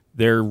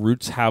 Their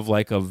roots have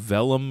like a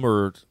vellum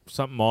or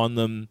something on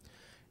them.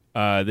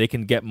 They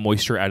can get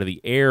moisture out of the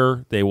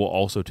air. They will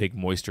also take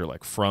moisture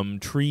like from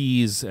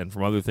trees and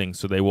from other things,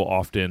 so they will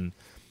often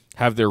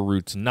have their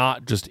roots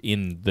not just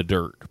in the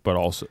dirt, but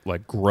also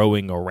like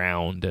growing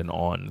around and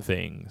on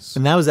things.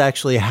 And that was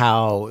actually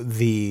how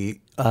the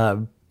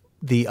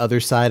other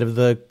side of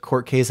the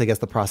court case, I guess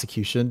the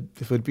prosecution,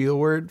 if would be the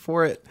word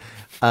for it,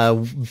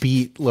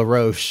 beat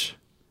LaRoche,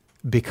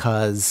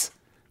 because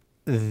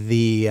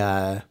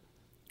the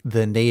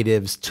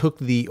natives took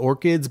the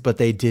orchids, but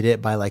they did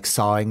it by like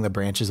sawing the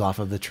branches off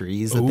of the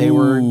trees that they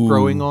were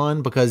growing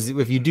on. Because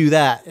if you do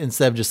that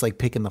instead of just like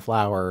picking the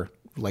flower,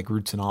 like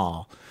roots and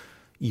all,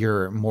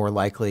 you're more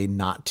likely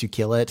not to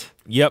kill it.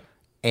 Yep.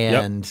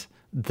 And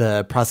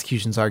the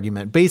prosecution's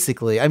argument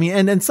basically, I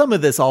mean, and some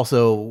of this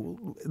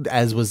also,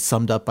 as was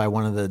summed up by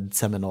one of the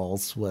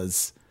Seminoles,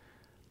 was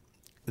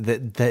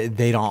that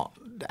they don't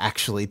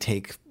actually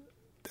take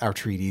our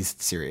treaties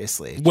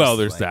seriously. Well,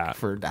 there's like that.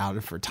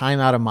 For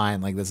time out of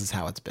mind, like this is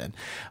how it's been.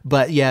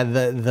 But yeah,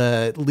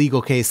 the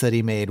legal case that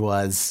he made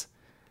was,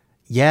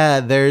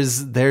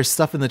 there's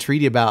stuff in the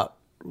treaty about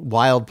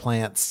wild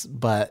plants,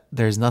 but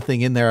there's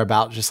nothing in there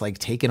about just like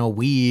taking a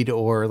weed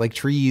or like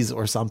trees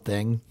or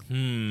something.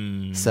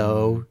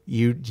 So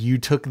you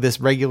took this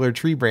regular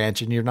tree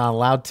branch and you're not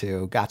allowed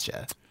to.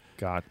 Gotcha.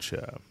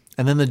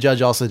 And then the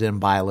judge also didn't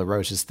buy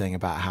LaRoche's thing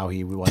about how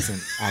he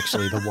wasn't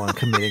actually the one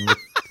committing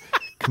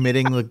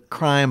the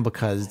crime,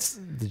 because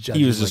the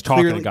judge was just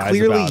talking to guys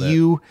about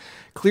it.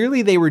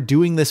 Clearly they were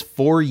doing this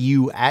for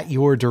you at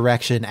your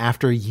direction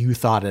after you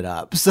thought it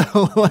up.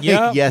 So like,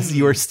 yes,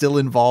 you are still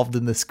involved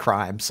in this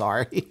crime.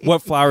 Sorry.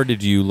 What flower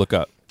did you look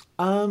up?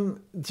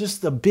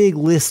 Just a big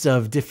list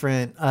of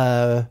different,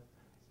 here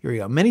we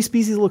go. Many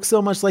species look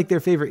so much like their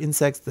favorite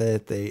insects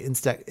that the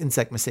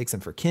insect mistakes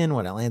them for kin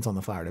when it lands on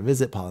the flower to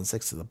visit. Pollen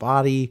sticks to the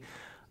body.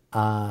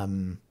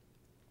 Another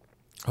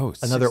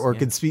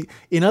orchid species.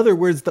 In other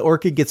words, the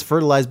orchid gets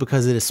fertilized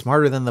because it is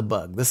smarter than the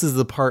bug. This is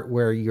the part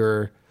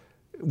where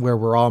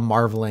we're all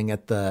marveling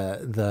at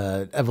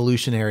the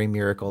evolutionary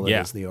miracle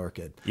that is the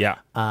orchid. Yeah.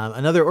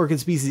 Another orchid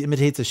species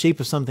imitates the shape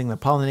of something the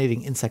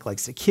pollinating insect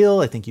likes to kill.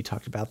 I think you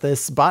talked about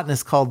this.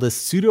 Botanists call this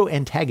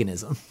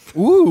pseudo-antagonism.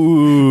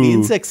 Ooh. The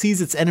insect sees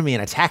its enemy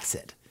and attacks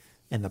it.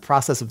 In the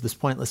process of this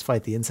pointless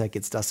fight, the insect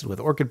gets dusted with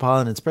orchid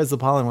pollen and spreads the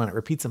pollen when it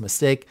repeats a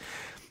mistake.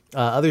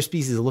 Other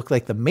species look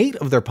like the mate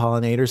of their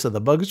pollinator, so the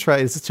bug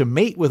tries to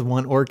mate with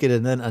one orchid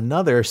and then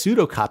another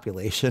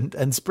pseudo-copulation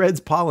and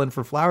spreads pollen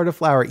from flower to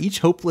flower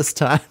each hopeless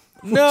time.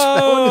 No!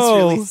 That one is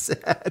really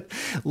sad.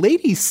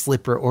 Lady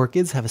slipper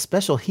orchids have a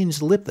special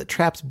hinged lip that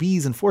traps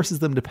bees and forces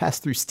them to pass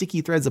through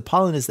sticky threads of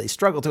pollen as they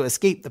struggle to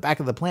escape the back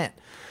of the plant.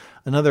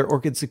 Another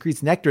orchid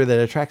secretes nectar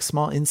that attracts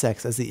small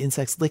insects. As the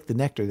insects lick the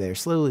nectar, they are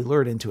slowly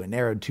lured into a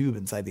narrowed tube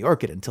inside the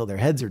orchid until their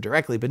heads are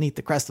directly beneath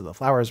the crest of the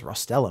flower's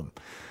rostellum.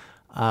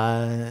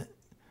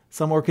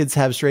 Some orchids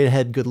have straight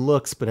ahead good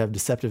looks, but have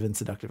deceptive and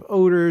seductive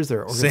odors. There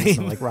are orchids that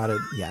smell like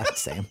rotted. Yeah,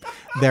 same.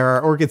 There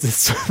are orchids that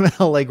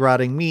smell like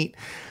rotting meat.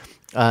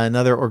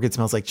 Another orchid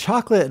smells like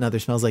chocolate. Another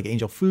smells like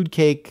angel food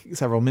cake.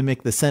 Several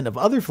mimic the scent of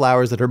other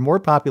flowers that are more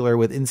popular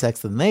with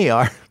insects than they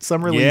are.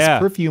 Some release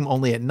perfume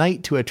only at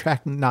night to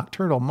attract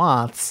nocturnal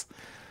moths.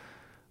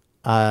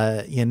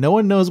 No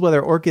one knows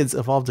whether orchids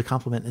evolved to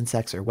complement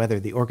insects or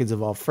whether the orchids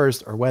evolved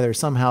first or whether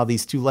somehow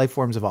these two life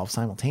forms evolved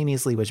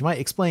simultaneously, which might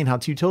explain how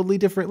two totally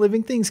different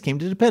living things came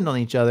to depend on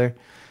each other.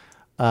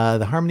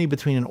 The harmony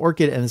between an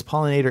orchid and its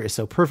pollinator is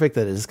so perfect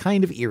that it is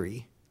kind of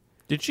eerie.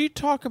 Did she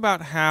talk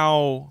about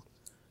how,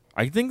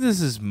 I think this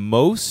is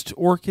most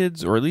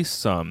orchids, or at least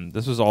some.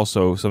 This was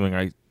also something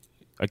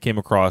I came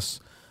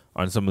across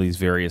on some of these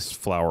various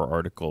flower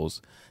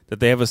articles, that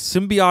they have a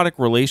symbiotic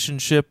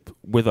relationship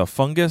with a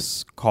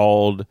fungus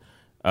called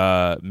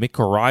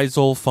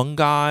mycorrhizal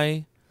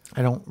fungi.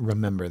 I don't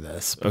remember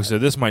this. Oh, so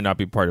this might not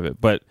be part of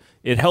it, but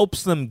it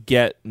helps them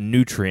get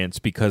nutrients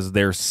because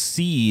their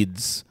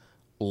seeds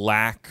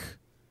lack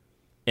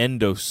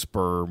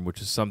endosperm,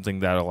 which is something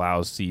that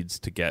allows seeds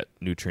to get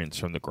nutrients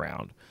from the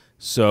ground.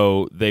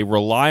 So they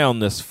rely on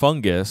this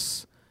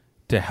fungus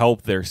to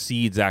help their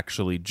seeds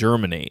actually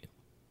germinate.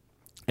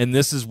 And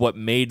this is what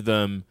made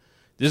them,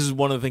 this is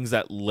one of the things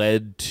that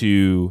led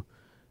to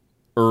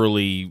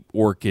early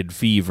orchid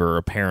fever,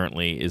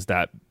 apparently, is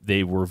that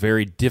they were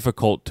very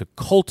difficult to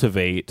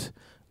cultivate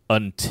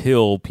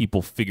until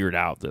people figured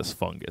out this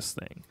fungus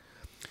thing.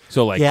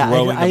 So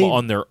growing them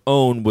on their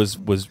own was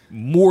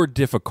more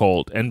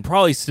difficult, and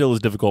probably still is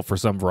difficult for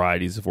some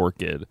varieties of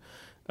orchid,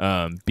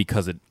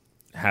 because it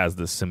has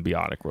this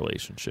symbiotic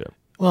relationship.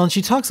 Well, and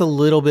she talks a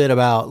little bit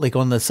about, like,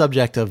 on the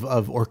subject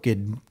of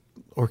orchid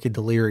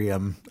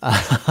delirium.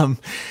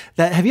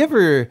 That have you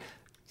ever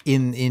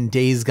in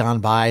days gone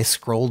by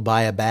scrolled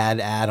by a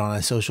bad ad on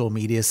a social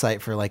media site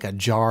for like a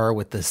jar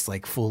with this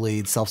like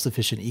fully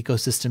self-sufficient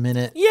ecosystem in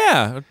it?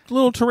 Yeah, a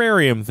little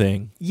terrarium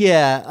thing.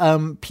 Yeah,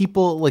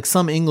 people, like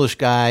some English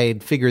guy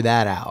figured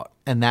that out,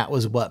 and that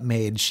was what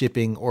made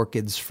shipping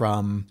orchids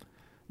from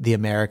the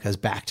Americas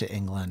back to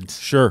England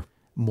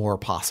more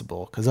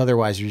possible, because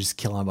otherwise you're just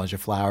killing a bunch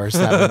of flowers,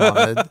 having them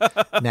on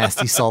a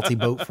nasty salty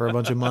boat for a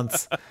bunch of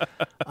months.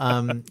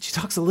 She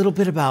talks a little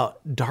bit about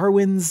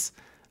Darwin's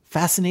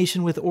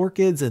fascination with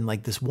orchids, and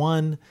like this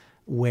one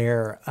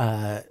where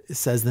it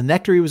says the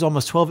nectary was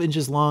almost 12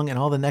 inches long and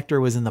all the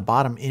nectar was in the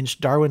bottom inch.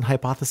 Darwin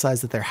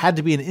hypothesized that there had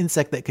to be an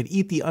insect that could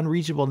eat the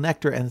unreachable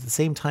nectar and at the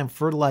same time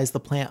fertilize the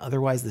plant,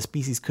 otherwise the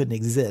species couldn't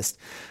exist.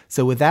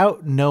 So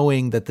without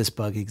knowing that this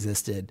bug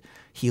existed,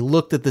 he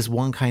looked at this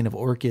one kind of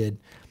orchid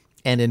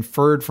and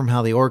inferred from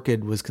how the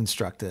orchid was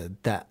constructed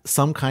that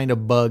some kind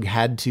of bug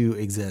had to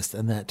exist,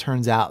 and that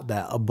turns out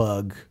that a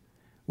bug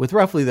with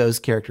roughly those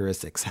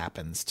characteristics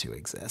happens to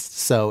exist.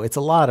 So it's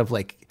a lot of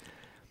like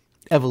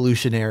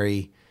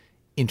evolutionary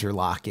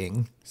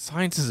interlocking.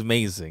 Science is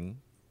amazing.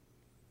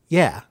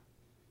 Yeah.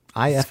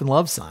 I effing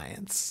love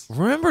science.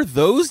 Remember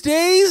those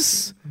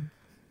days?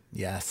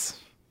 Yes.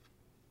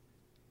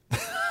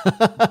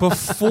 That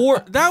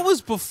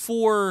was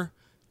before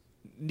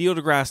Neil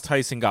deGrasse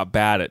Tyson got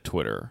bad at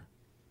Twitter.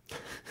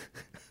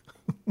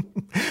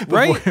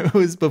 Right?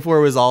 Before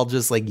it was all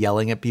just like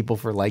yelling at people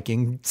for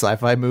liking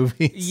sci-fi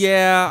movies.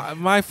 Yeah,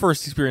 my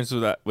first experience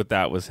with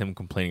that was him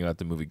complaining about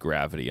the movie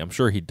Gravity. I'm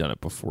sure he'd done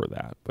it before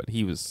that, but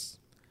he was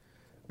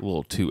a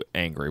little too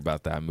angry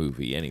about that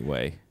movie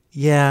anyway.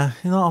 Yeah,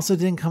 and it also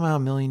didn't come out a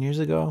million years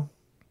ago.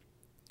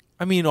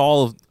 I mean,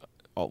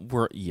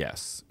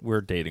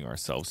 we're dating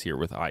ourselves here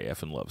with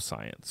IF and Love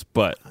Science,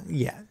 but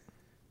yeah.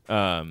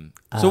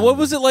 So what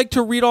was it like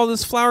to read all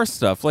this flower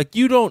stuff? Like,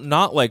 you don't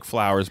not like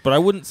flowers, but I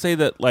wouldn't say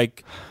that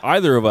like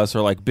either of us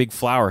are like big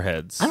flower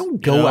heads. I don't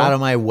go out of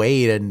my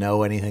way to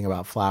know anything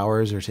about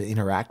flowers or to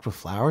interact with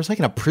flowers. I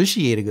can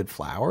appreciate a good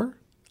flower.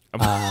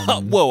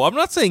 Whoa, I'm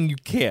not saying you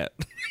can't.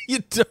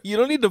 You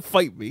don't need to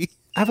fight me.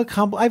 I have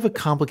a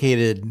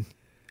complicated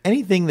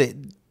anything that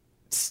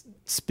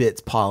spits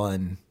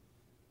pollen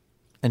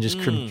and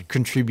just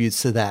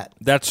contributes to that.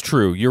 That's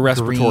true. Your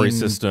respiratory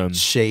system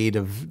shade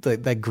of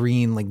that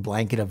green like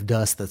blanket of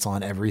dust that's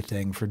on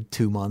everything for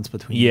 2 months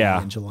between May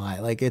and July.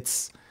 Like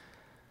it's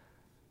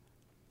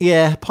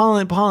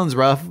pollen's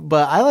rough,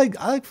 but I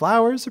like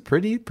flowers. They're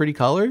pretty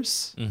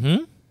colors.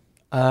 Mm-hmm.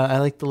 I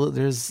like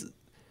there's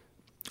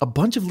a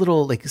bunch of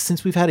little, like,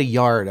 since we've had a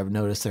yard, I've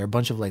noticed there are a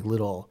bunch of like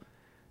little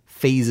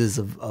phases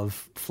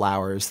of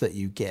flowers that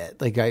you get.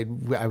 Like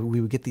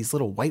we would get these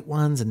little white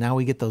ones, and now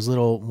we get those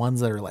little ones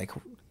that are like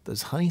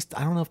those I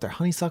don't know if they're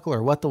honeysuckle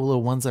or what, the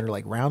little ones that are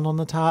like round on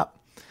the top.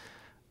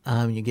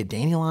 You get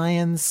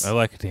dandelions. I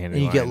like dandelions.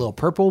 And you get little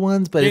purple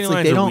ones, but it's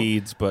like they don't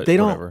weeds, but they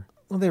whatever.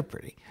 Well, they're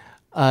pretty.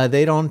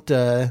 They don't.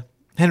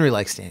 Henry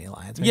likes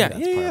dandelions. Maybe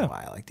that's part of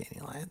why I like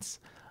dandelions.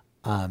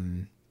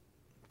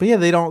 But yeah,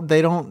 they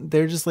don't.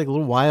 They're just like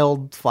little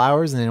wild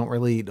flowers, and they don't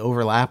really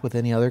overlap with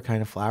any other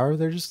kind of flower.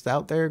 They're just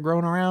out there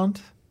growing around.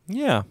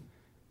 Yeah,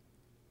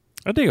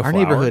 I dig a flower. Our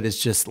neighborhood is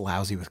just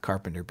lousy with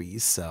carpenter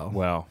bees,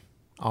 so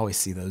always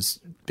see those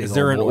big Is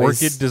there old an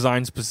boys. orchid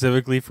designed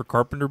specifically for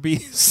carpenter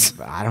bees?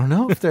 I don't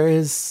know if there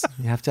is.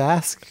 You have to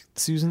ask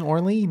Susan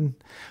Orlean.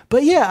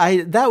 But yeah, I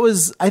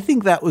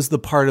think that was the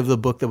part of the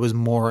book that was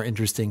more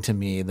interesting to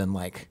me than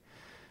like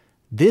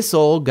this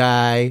old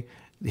guy.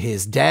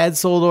 His dad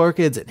sold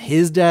orchids, and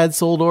his dad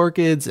sold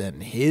orchids,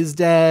 and his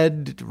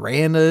dad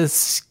ran a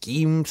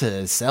scheme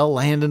to sell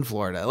land in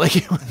Florida.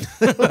 Like,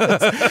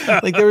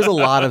 there was a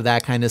lot of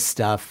that kind of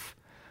stuff.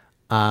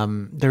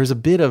 There was a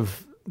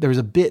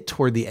bit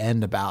toward the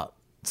end about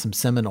some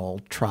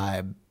Seminole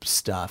tribe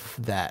stuff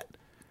that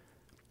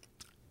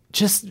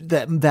just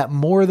that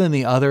more than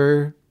the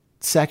other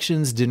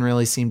sections didn't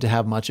really seem to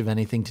have much of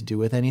anything to do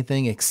with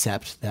anything,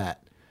 except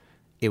that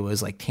it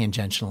was like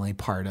tangentially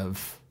part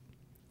of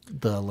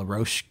the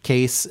LaRoche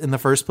case in the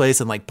first place,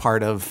 and like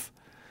part of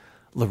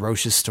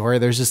LaRoche's story.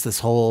 There's this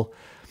whole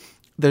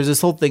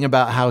thing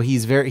about how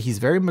he's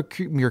very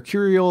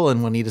mercurial,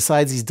 and when he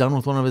decides he's done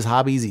with one of his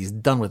hobbies, he's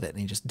done with it and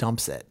he just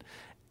dumps it.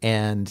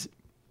 And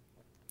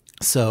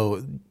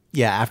so,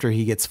 yeah, after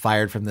he gets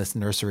fired from this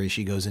nursery,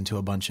 she goes into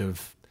a bunch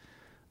of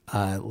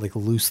like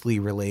loosely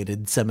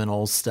related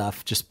Seminole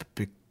stuff just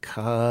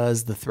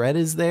because the thread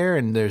is there,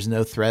 and there's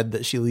no thread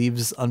that she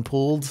leaves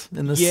unpulled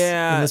in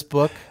this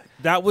book.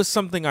 That was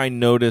something I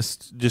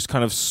noticed just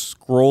kind of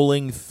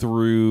scrolling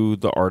through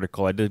the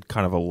article. I did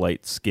kind of a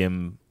light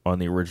skim on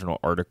the original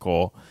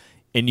article,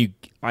 and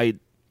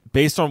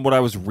based on what I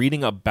was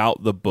reading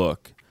about the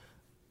book,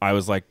 I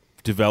was like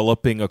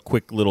developing a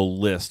quick little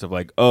list of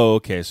like, oh,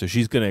 okay, so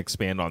she's going to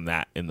expand on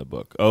that in the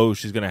book. Oh,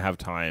 she's going to have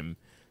time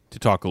to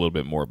talk a little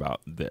bit more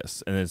about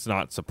this. And it's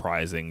not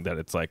surprising that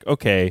it's like,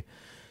 okay,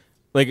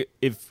 like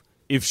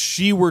if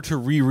she were to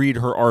reread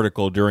her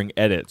article during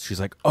edits, she's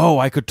like, oh,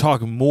 I could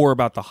talk more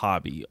about the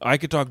hobby. I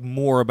could talk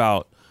more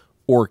about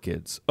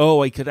orchids.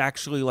 Oh, I could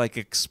actually like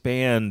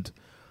expand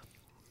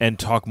and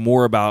talk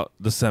more about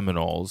the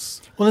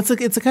Seminoles. Well, it's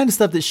the kind of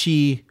stuff that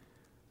she,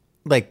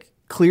 like,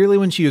 clearly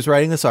when she was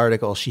writing this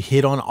article, she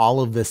hit on all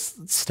of this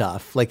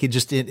stuff. Like, it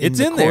just in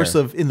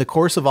the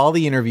course of all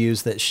the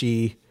interviews that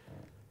she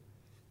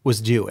was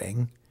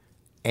doing,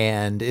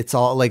 and it's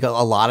all like a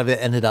lot of it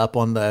ended up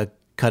on the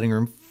cutting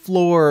room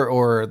floor,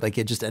 or like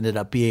it just ended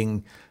up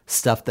being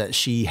stuff that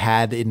she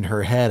had in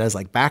her head as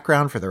like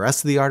background for the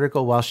rest of the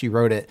article while she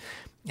wrote it.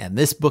 And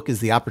this book is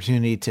the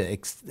opportunity to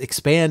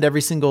expand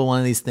every single one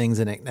of these things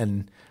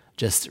and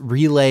just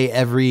relay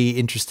every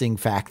interesting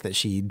fact that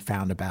she'd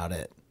found about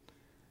it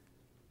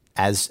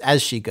as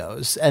she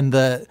goes. And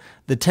the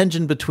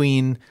tension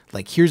between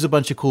like, here's a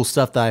bunch of cool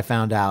stuff that I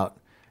found out,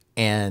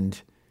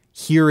 and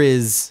here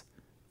is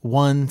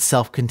one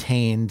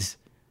self-contained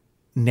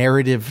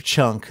narrative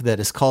chunk that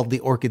is called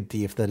The Orchid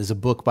Thief, that is a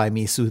book by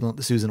me,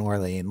 Susan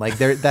Orlean. Like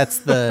there's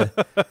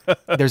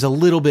a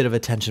little bit of a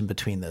tension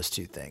between those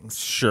two things.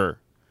 Sure.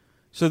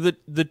 So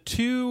the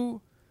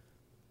two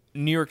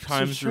New York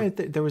Times... So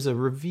there was a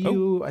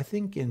review, I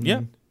think, in...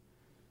 Yeah.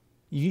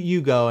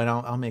 You go, and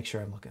I'll make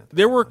sure I'm looking at that.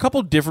 There were a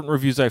couple different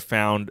reviews I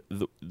found.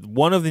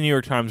 One of the New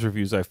York Times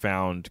reviews I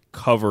found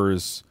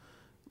covers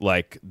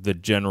like the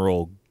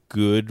general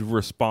good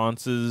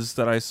responses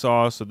that I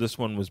saw. So this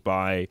one was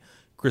by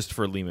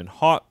Christopher Lehman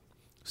Haught,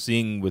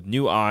 Seeing with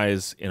New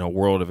Eyes in a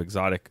World of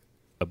Exotic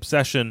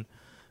Obsession.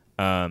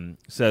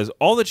 Says,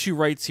 all that she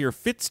writes here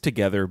fits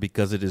together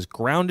because it is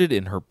grounded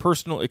in her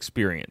personal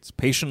experience,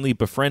 patiently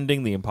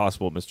befriending the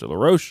impossible Mr.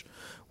 LaRoche,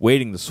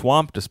 wading the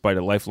swamp despite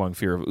a lifelong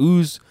fear of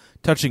ooze,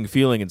 touching,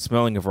 feeling, and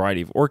smelling a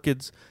variety of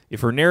orchids.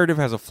 If her narrative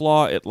has a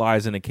flaw, it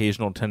lies in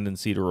occasional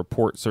tendency to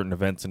report certain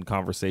events and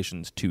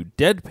conversations too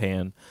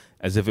deadpan,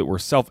 as if it were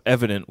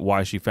self-evident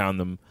why she found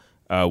them,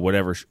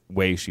 whatever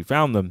way she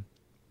found them.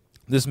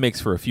 This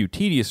makes for a few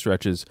tedious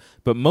stretches,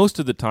 but most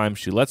of the time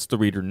she lets the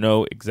reader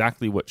know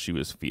exactly what she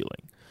was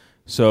feeling.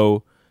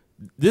 So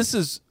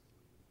this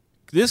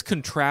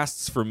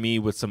contrasts for me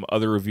with some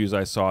other reviews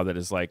I saw that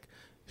is like,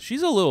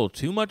 she's a little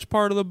too much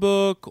part of the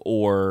book,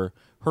 or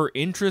her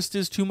interest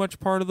is too much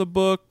part of the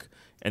book.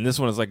 And this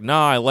one is like,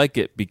 nah, I like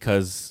it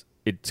because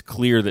it's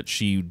clear that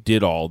she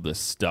did all this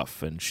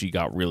stuff and she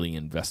got really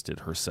invested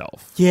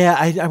herself. Yeah,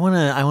 I want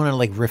to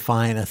like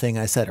refine a thing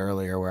I said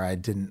earlier where I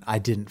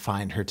didn't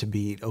find her to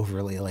be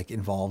overly like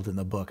involved in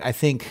the book. I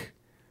think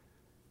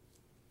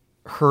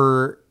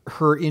her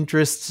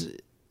interest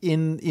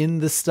in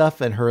this stuff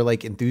and her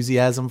like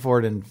enthusiasm for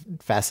it and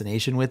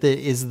fascination with it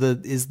is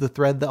the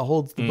thread that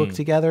holds the book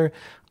together.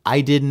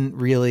 I didn't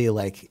really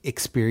like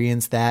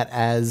experience that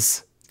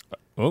as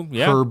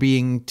her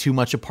being too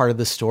much a part of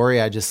the story.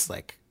 I just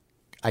like,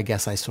 I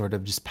guess I sort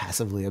of just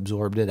passively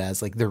absorbed it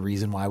as like the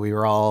reason why we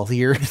were all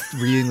here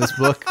reading this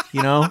book,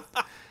 you know?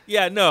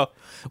 Yeah, no.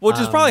 Which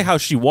is probably how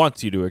she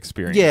wants you to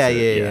experience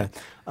it.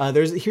 Yeah.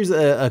 Here's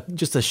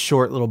just a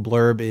short little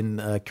blurb in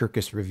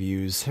Kirkus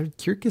Reviews.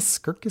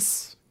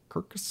 Kirkus?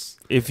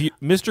 If you,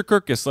 Mr.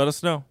 Kirkus, let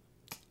us know.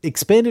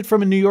 Expanded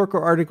from a New Yorker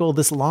article,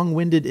 this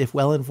long-winded, if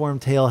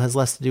well-informed tale has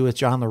less to do with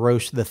John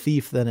LaRoche, the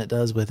thief, than it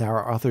does with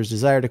our author's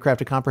desire to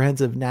craft a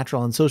comprehensive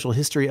natural and social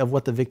history of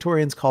what the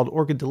Victorians called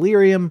orchid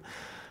delirium.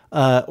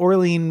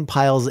 Orlean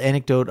piles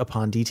anecdote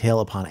upon detail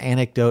upon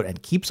anecdote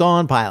and keeps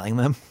on piling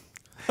them.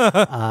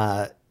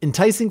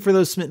 Enticing for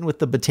those smitten with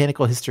the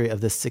botanical history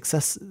of this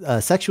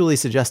sexually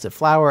suggestive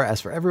flower.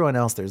 As for everyone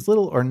else, there's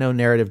little or no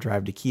narrative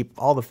drive to keep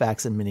all the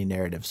facts and mini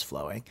narratives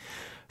flowing.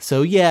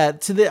 So yeah,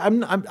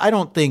 I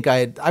don't think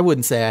I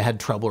wouldn't say I had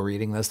trouble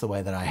reading this the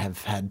way that I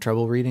have had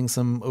trouble reading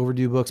some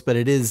overdue books, but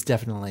it is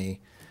definitely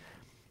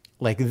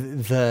like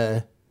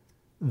the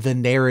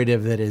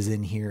narrative that is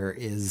in here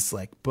is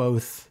like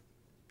both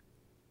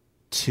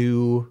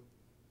too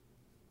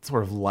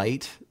sort of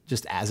light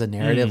just as a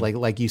narrative.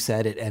 Like you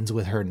said, it ends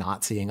with her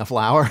not seeing a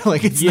flower.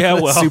 Like it's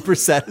not a super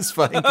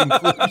satisfying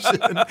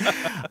conclusion.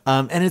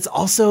 And it's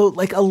also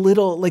like a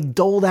little like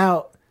doled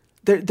out.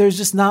 There's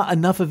just not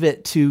enough of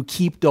it to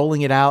keep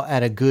doling it out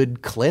at a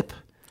good clip.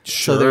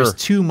 Sure. So there's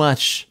too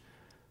much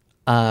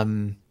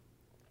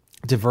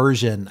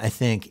diversion, I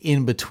think,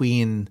 in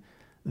between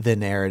the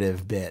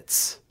narrative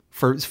bits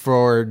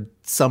for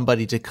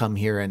somebody to come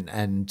here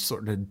and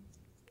sort of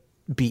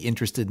be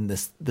interested in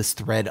this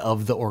thread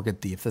of the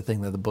Orchid Thief, the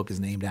thing that the book is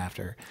named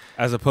after,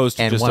 as opposed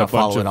to and just want a to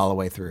follow bunch it of all the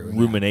way through.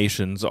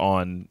 ruminations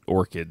on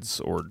orchids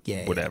or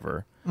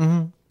whatever.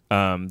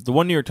 Mm-hmm. The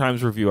one New York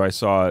Times review I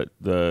saw,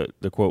 the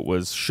quote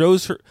was,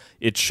 shows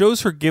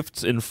her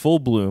gifts in full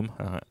bloom,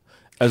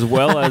 as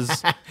well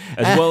as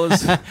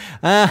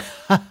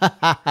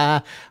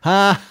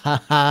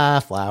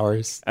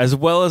flowers, as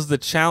well as the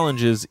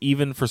challenges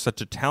even for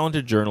such a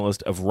talented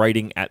journalist of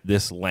writing at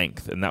this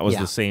length. And that was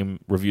the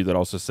same review that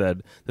also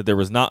said that there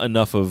was not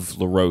enough of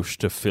LaRoche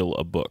to fill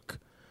a book.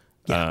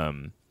 Yeah.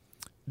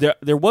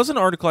 There was an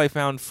article I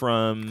found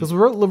from, because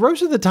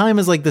LaRoche at the time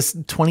is like this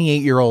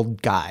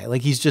 28-year-old guy.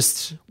 Like he's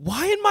just in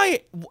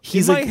my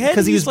like, head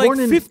because he was like born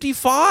in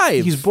 55.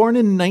 He was born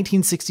in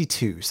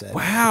 1962. Said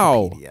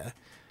wow. Wikipedia.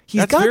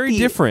 That's very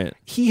different.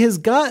 He has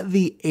got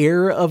the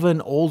air of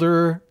an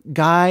older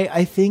guy,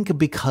 I think,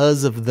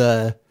 because of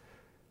the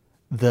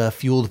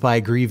fueled by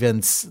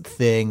grievance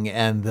thing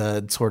and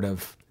the sort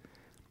of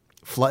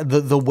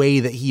the way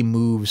that he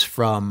moves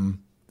from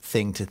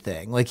thing to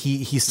thing. Like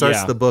he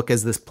starts the book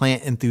as this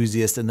plant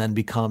enthusiast and then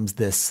becomes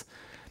this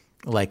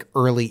like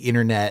early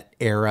internet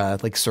era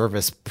like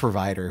service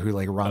provider who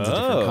like runs a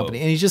different company.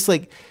 And he's just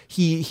like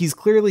he's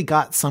clearly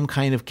got some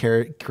kind of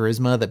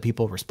charisma that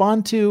people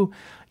respond to.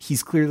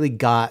 He's clearly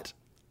got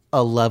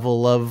a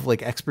level of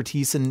like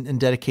expertise and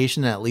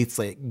dedication that at least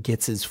like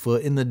gets his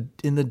foot in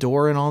the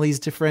door in all these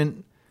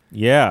different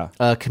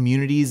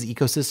communities,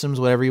 ecosystems,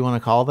 whatever you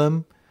want to call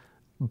them.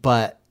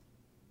 But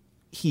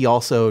he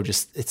also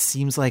just, it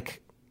seems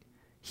like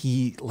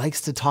he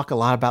likes to talk a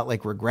lot about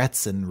like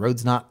regrets and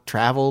roads not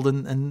traveled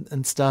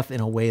and stuff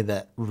in a way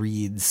that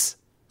reads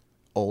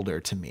older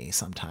to me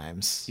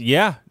sometimes.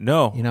 Yeah,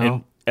 no. You know?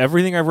 And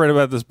everything I've read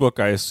about this book,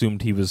 I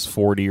assumed he was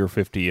 40 or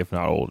 50, if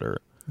not older.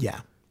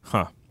 Yeah.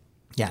 Huh.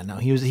 Yeah, no,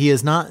 he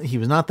was not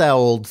that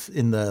old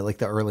in the like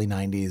the early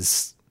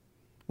 90s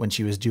when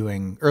she was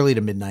doing early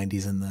to mid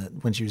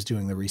 90s when she was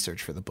doing the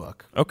research for the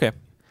book. Okay.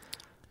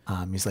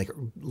 He's like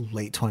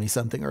late 20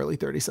 something, early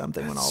 30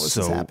 something when all this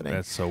is happening.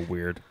 That's so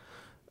weird.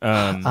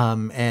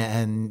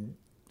 And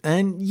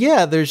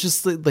yeah, there's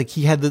just like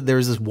there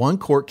was this one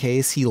court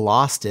case, he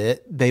lost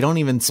it. They don't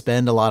even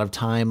spend a lot of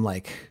time,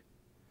 like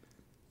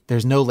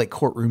there's no like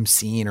courtroom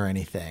scene or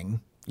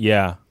anything.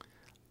 Yeah.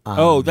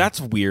 That's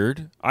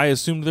weird. I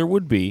assumed there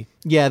would be.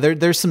 Yeah,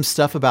 there's some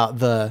stuff about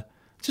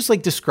just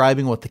like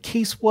describing what the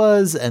case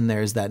was, and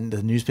there's the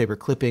newspaper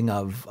clipping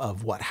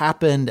of what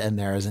happened, and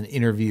there's an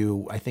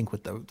interview, I think,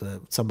 with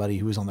the somebody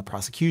who was on the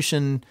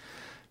prosecution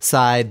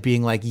side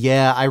being like,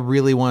 yeah, I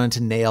really wanted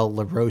to nail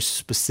LaRoche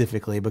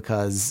specifically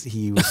because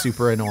he was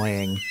super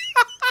annoying.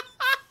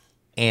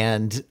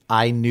 And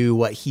I knew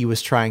what he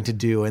was trying to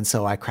do, and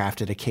so I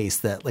crafted a case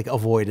that like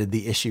avoided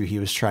the issue he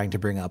was trying to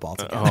bring up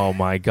altogether. Oh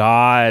my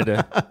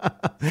God.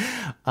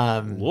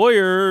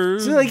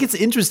 Lawyers. So like it's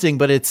interesting,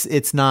 but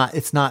it's not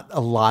a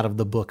lot of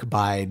the book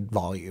by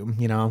volume,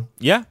 you know?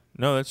 Yeah,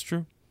 no, that's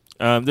true.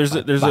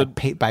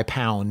 By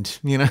pound,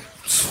 you know?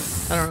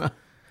 I don't know.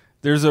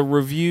 There's a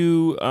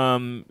review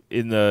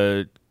in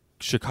the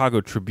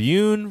Chicago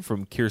Tribune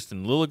from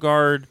Kirsten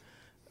Lilligard.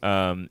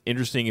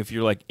 Interesting if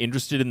you're like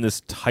interested in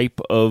this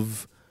type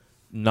of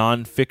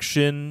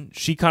nonfiction.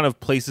 She kind of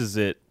places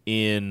it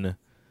in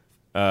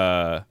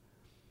in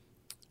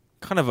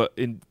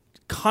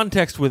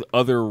context with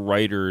other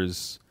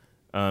writers.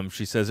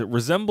 She says it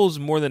resembles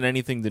more than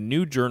anything the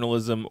new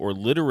journalism or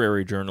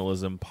literary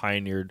journalism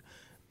pioneered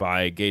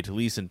by Gay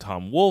Talese and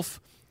Tom Wolfe.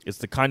 It's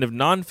the kind of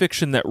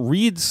nonfiction that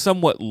reads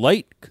somewhat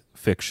like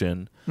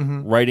fiction,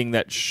 writing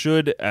that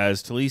should,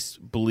 as Talese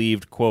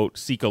believed, quote,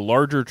 seek a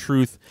larger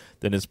truth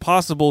than is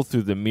possible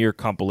through the mere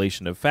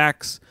compilation of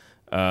facts.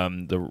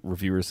 The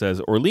reviewer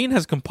says, Orlean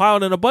has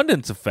compiled an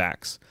abundance of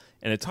facts,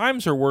 and at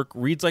times her work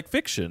reads like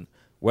fiction.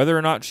 Whether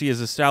or not she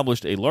has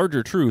established a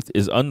larger truth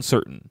is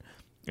uncertain.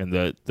 And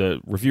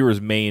the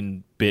reviewer's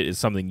main bit is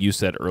something you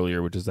said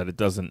earlier, which is that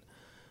it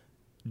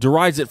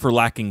derides it for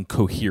lacking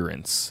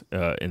coherence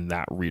in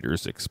that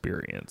reader's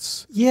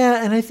experience.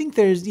 Yeah, and I think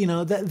there's,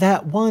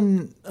 that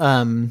one,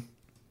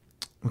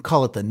 we'll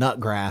call it the nut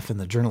graph in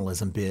the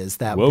journalism biz,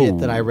 that bit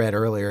that I read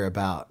earlier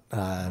about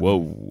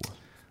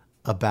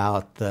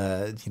about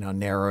the,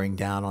 narrowing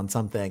down on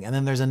something. And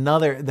then there's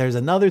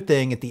another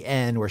thing at the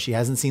end where she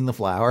hasn't seen the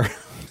flower.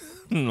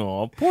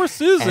 Oh, poor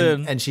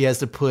Susan. And she has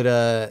to put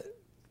a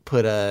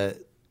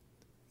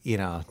she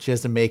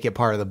has to make it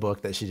part of the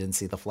book that she didn't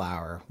see the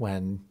flower,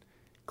 when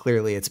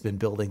clearly it's been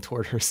building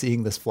toward her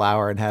seeing this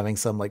flower and having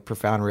some like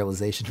profound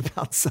realization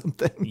about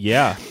something.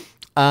 Yeah.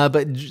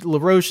 But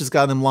LaRoche has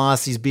gotten him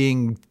lost. He's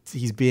being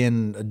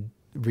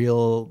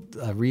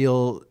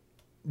real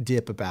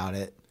dip about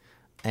it.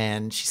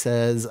 And she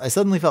says, I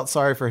suddenly felt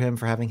sorry for him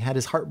for having had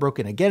his heart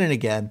broken again and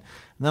again.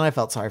 And then I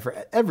felt sorry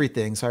for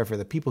everything. Sorry for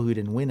the people who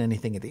didn't win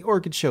anything at the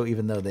Orchid show,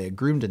 even though they had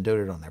groomed and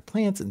doted on their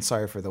plants. And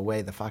sorry for the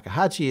way the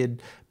Fakahachi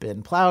had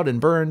been plowed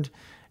and burned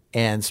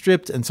and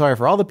stripped, and sorry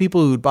for all the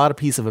people who'd bought a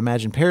piece of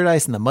imagined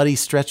paradise in the muddy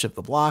stretch of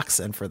the blocks,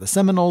 and for the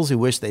Seminoles who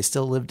wished they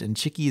still lived in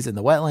chickies in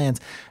the wetlands,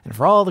 and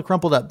for all the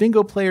crumpled up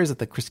bingo players at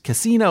the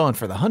casino, and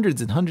for the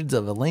hundreds and hundreds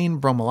of Elaine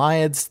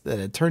bromeliads that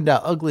had turned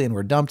out ugly and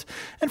were dumped,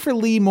 and for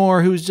Lee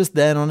Moore, who was just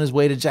then on his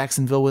way to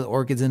Jacksonville with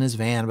orchids in his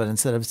van, but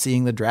instead of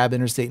seeing the drab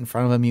interstate in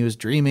front of him, he was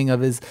dreaming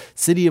of his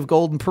city of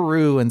gold in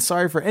Peru, and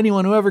sorry for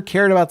anyone who ever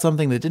cared about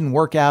something that didn't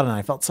work out, and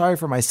I felt sorry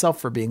for myself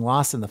for being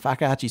lost in the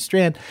Fakahachi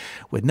Strand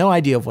with no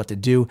idea of what to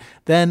do.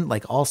 Then,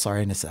 like all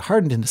sorriness, it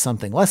hardened into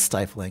something less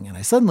stifling, and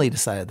I suddenly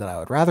decided that I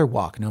would rather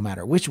walk, no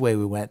matter which way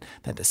we went,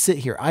 than to sit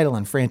here idle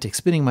and frantic,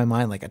 spinning my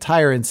mind like a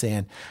tire in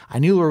sand. I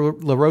knew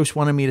LaRoche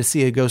wanted me to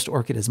see a ghost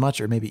orchid as much,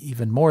 or maybe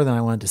even more, than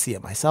I wanted to see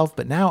it myself,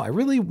 but now I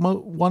really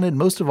wanted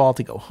most of all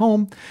to go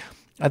home.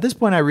 At this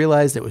point, I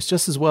realized it was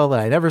just as well that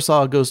I never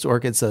saw a ghost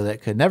orchid, so that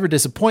it could never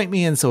disappoint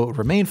me, and so it would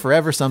remain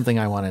forever something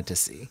I wanted to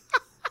see.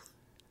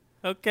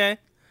 Okay.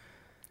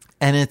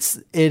 And this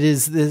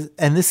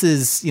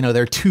is,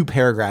 there are 2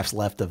 paragraphs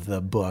left of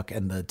the book,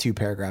 and the 2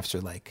 paragraphs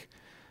are like,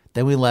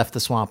 then we left the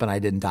swamp and I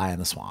didn't die in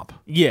the swamp.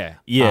 Yeah.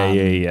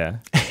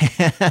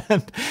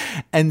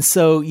 And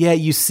so,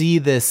 you see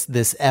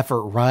this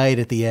effort right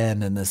at the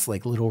end, and this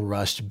like little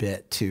rushed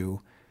bit to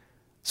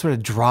sort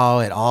of draw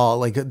it all,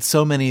 like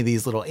so many of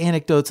these little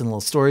anecdotes and little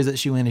stories that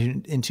she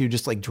went into,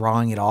 just like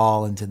drawing it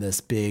all into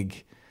this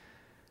big,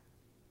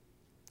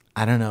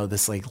 I don't know,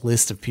 this like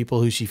list of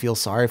people who she feels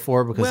sorry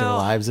for because their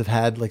lives have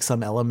had like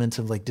some element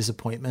of like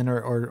disappointment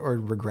or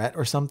regret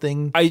or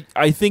something.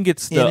 I think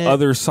it's the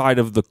other side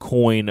of the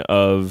coin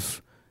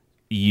of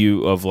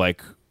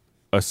like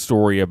a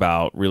story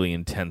about really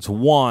intense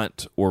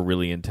want or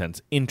really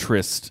intense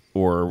interest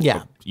or,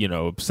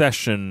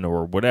 obsession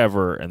or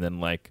whatever. And then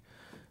like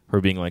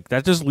her being like,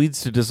 that just leads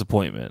to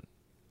disappointment.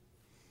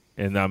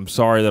 And I'm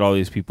sorry that all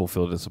these people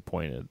feel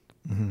disappointed.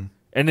 Mm-hmm.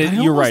 And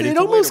you're right. It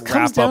almost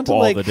comes down to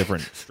all the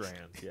different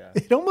strands. Yeah.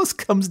 It almost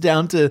comes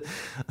down to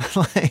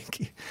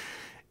like,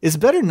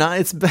 isn't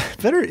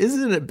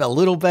it a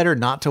little better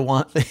not to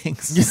want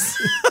things?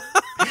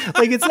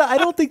 Like it's not, I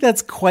don't think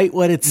that's quite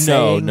what it's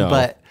saying,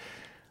 but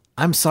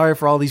I'm sorry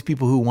for all these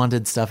people who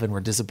wanted stuff and were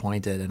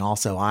disappointed. And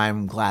also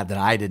I'm glad that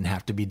I didn't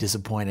have to be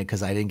disappointed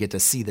because I didn't get to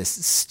see this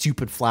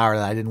stupid flower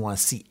that I didn't want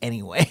to see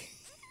anyway.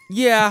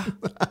 Yeah.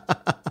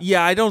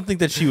 I don't think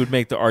that she would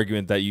make the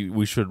argument that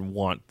we should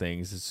want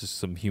things. It's just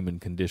some human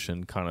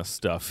condition kind of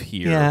stuff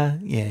here.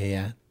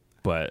 Yeah.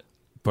 But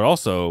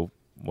also,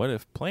 what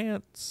if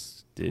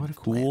plants did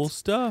cool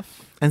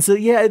stuff? And so,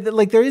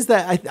 like there is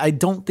that. I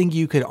don't think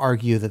you could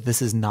argue that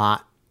this is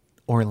not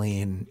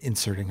Orlean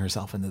inserting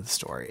herself into the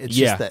story. It's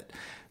just that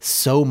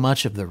so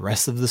much of the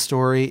rest of the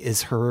story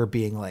is her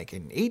being like,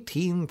 in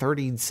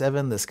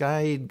 1837, this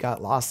guy got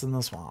lost in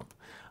the swamp.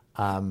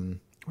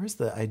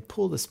 I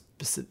pulled a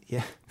specific,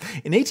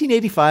 In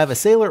 1885, a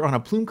sailor on a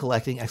plume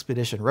collecting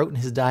expedition wrote in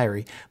his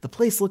diary, the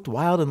place looked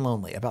wild and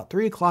lonely. About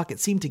 3:00, it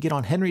seemed to get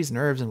on Henry's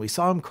nerves and we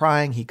saw him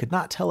crying. He could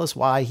not tell us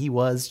why he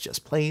was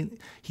just plain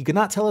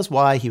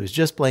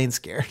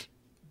scared.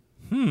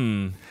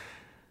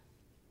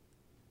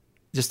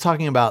 Just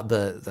talking about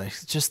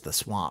the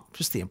swamp,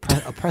 just the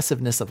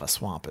oppressiveness of a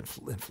swamp in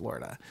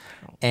Florida.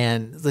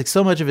 And like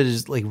so much of it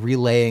is like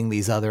relaying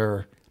these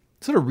other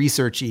sort of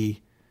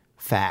researchy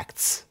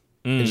facts.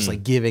 And just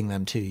like giving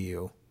them to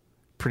you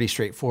pretty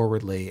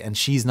straightforwardly. And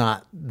she's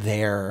not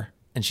there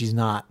and she's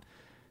not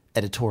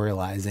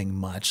editorializing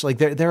much. Like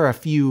there are a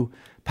few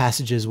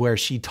passages where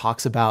she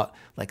talks about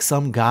like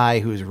some guy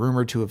who is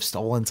rumored to have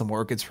stolen some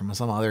orchids from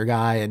some other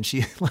guy. And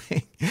she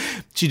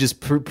just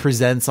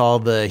presents all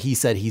the he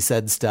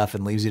said stuff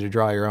and leaves you to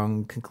draw your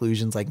own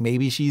conclusions. Like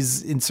maybe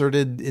she's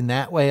inserted in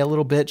that way a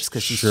little bit just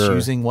because she's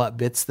choosing what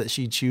bits that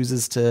she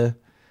chooses to.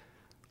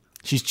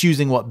 She's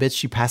choosing what bits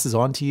she passes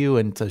on to you,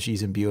 and so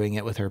she's imbuing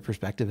it with her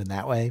perspective in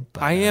that way.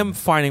 But, I am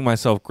finding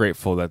myself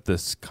grateful that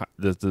this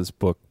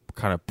book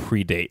kind of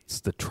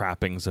predates the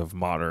trappings of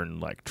modern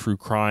like true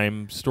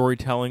crime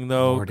storytelling,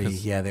 though.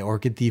 The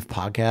Orchid Thief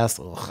podcast.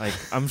 Ugh.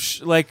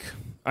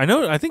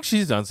 I think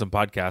she's done some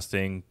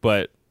podcasting,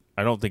 but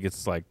I don't think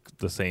it's like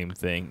the same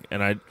thing.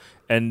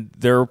 And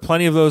there are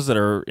plenty of those that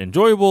are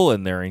enjoyable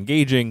and they're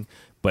engaging,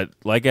 but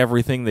like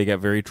everything, they get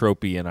very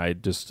tropey, and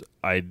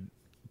I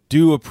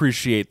do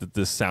appreciate that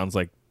this sounds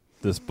like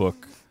this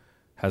book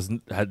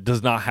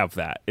does not have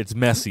that. It's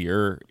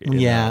messier.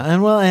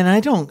 And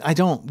I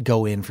don't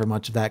go in for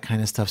much of that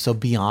kind of stuff. So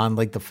beyond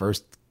like the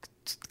first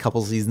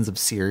couple seasons of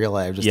Serial,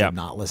 I've just have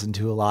not listened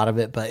to a lot of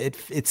it. But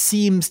it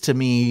seems to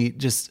me,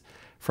 just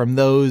from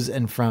those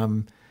and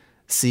from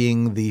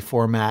seeing the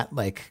format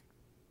like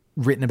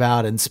written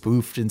about and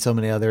spoofed in so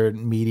many other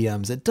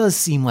mediums, it does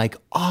seem like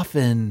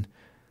often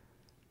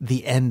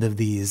the end of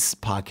these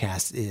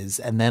podcasts is,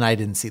 and then I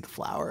didn't see the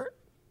flower.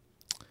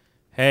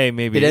 hey,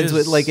 maybe it ends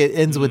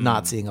is. with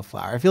not seeing a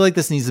flower. I feel like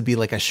this needs to be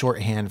like a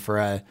shorthand for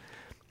an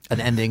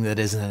ending that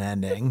isn't an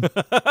ending.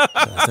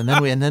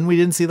 and then we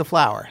didn't see the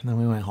flower, and then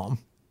we went home.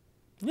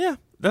 Yeah,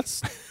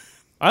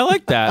 I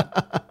like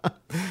that.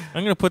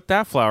 I'm gonna put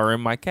that flower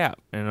in my cap,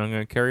 and I'm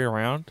gonna carry it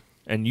around,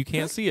 and you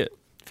can't see it.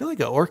 I feel like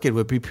an orchid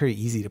would be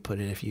pretty easy to put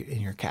it if you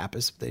in your cap.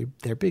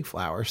 They're big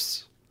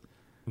flowers.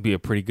 It'd be a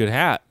pretty good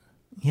hat.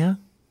 Yeah,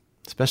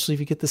 especially if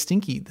you get the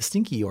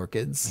stinky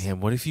orchids. Man,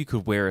 what if you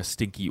could wear a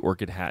stinky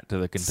orchid hat to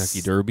the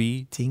Kentucky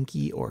Derby?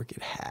 Stinky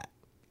orchid hat.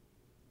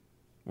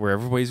 Where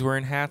everybody's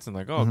wearing hats and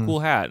like, oh, cool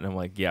hat. And I'm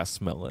like, yeah,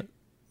 smell it.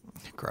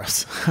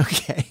 Gross.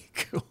 Okay,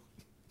 cool.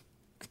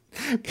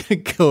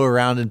 Go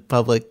around in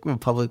public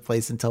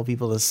place and tell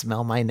people to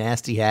smell my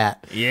nasty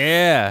hat.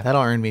 Yeah.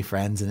 That'll earn me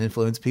friends and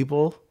influence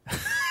people.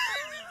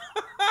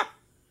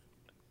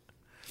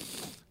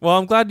 Well,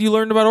 I'm glad you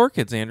learned about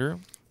orchids, Andrew.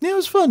 Yeah, it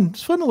was fun. It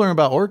was fun to learn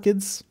about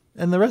orchids,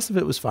 and the rest of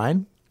it was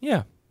fine.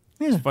 Yeah.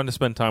 Yeah. It's fun to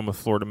spend time with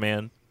Florida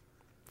Man.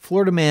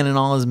 Florida Man in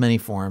all his many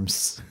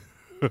forms.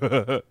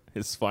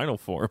 His final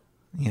form.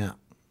 Yeah.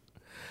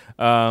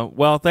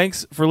 Well,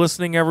 thanks for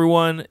listening,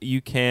 everyone.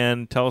 You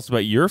can tell us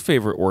about your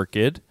favorite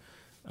orchid.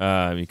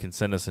 You can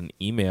send us an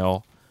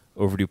email,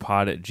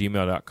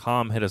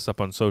 overduepod@gmail.com. Hit us up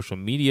on social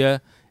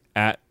media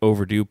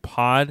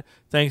 @overduepod.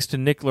 Thanks to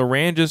Nick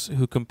Larangis,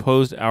 who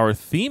composed our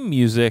theme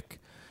music.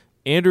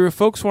 Andrew, if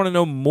folks want to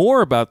know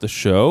more about the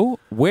show,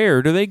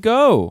 where do they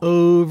go?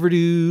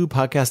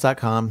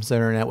 OverduePodcast.com is our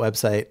internet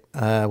website.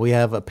 We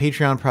have a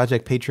Patreon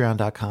project,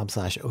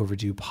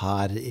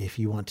 patreon.com/overduepod. If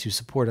you want to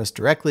support us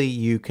directly,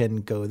 you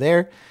can go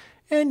there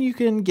and you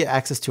can get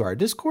access to our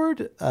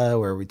Discord,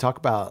 where we talk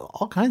about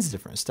all kinds of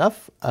different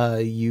stuff.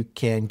 You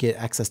can get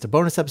access to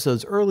bonus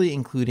episodes early,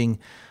 including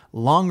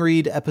long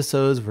read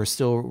episodes. We're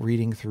still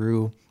reading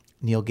through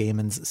Neil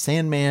Gaiman's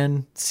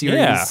Sandman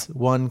series,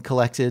 one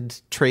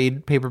collected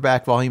trade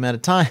paperback volume at a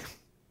time,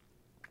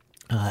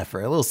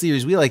 for a little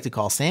series we like to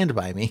call Sand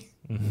by Me.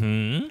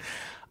 Mm-hmm.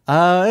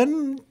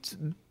 And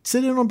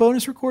sit in on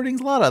bonus recordings,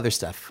 a lot of other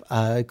stuff.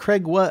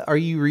 Craig, what are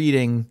you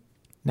reading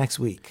next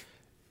week?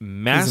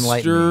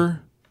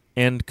 Master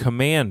and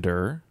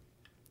Commander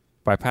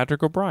by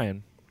Patrick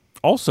O'Brien.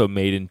 Also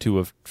made into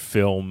a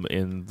film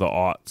in the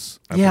aughts.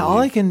 I believe. All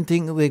I can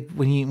think, like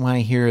when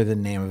I hear the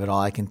name of it,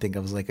 all I can think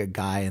of is like a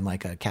guy in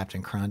like a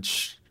Captain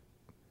Crunch.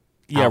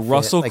 Yeah, outfit,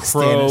 Russell like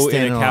Crowe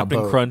standing in a on Captain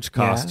boat. Crunch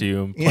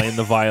costume playing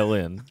the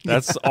violin.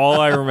 That's all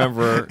I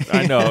remember.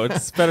 I know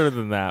it's better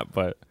than that,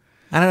 but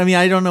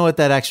I don't know what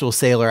that actual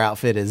sailor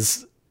outfit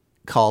is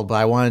called, but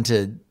I wanted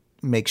to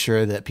make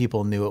sure that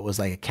people knew it was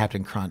like a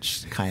Captain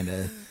Crunch kind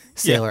of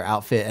sailor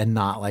outfit and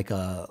not like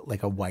a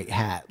white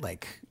hat,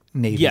 like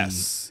Navy.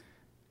 yes.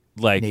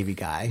 Like Navy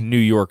guy, New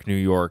York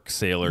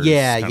sailors.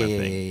 Yeah.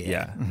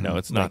 Mm-hmm. No,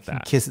 it's not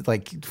like that.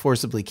 Like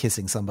forcibly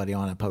kissing somebody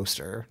on a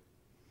poster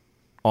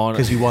On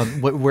because you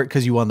won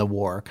the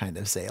war, kind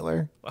of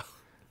sailor.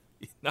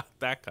 not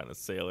that kind of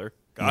sailor.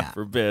 God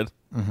forbid.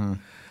 Mm-hmm.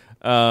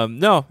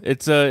 No,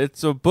 it's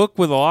a book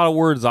with a lot of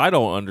words I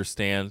don't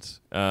understand.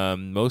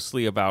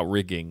 Mostly about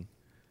rigging.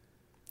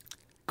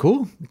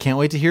 Cool. Can't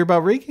wait to hear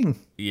about rigging.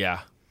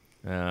 Yeah.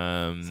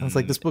 Sounds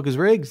like this book is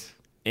rigged.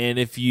 And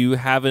if you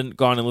haven't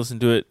gone and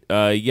listened to it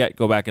yet,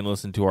 go back and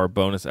listen to our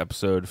bonus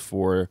episode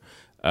for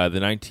the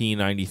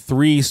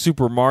 1993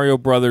 Super Mario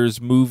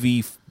Brothers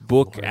movie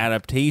book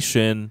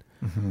adaptation,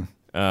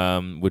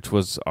 which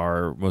was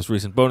our most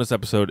recent bonus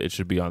episode. It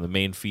should be on the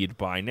main feed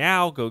by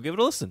now. Go give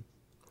it a listen.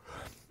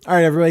 All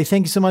right, everybody.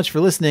 Thank you so much for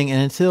listening.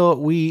 And until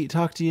we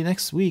talk to you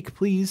next week,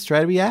 please try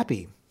to be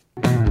happy.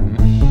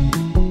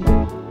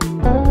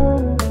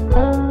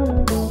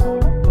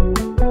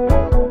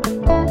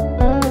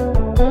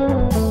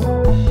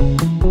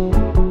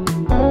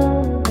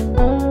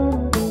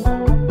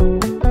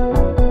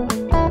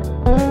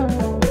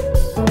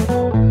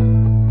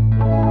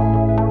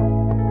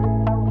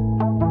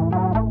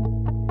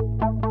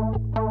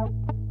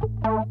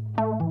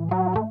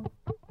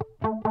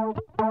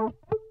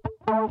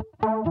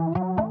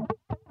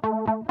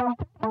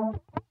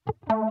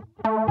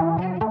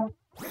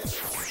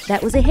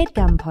 That was a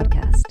HeadGum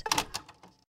podcast.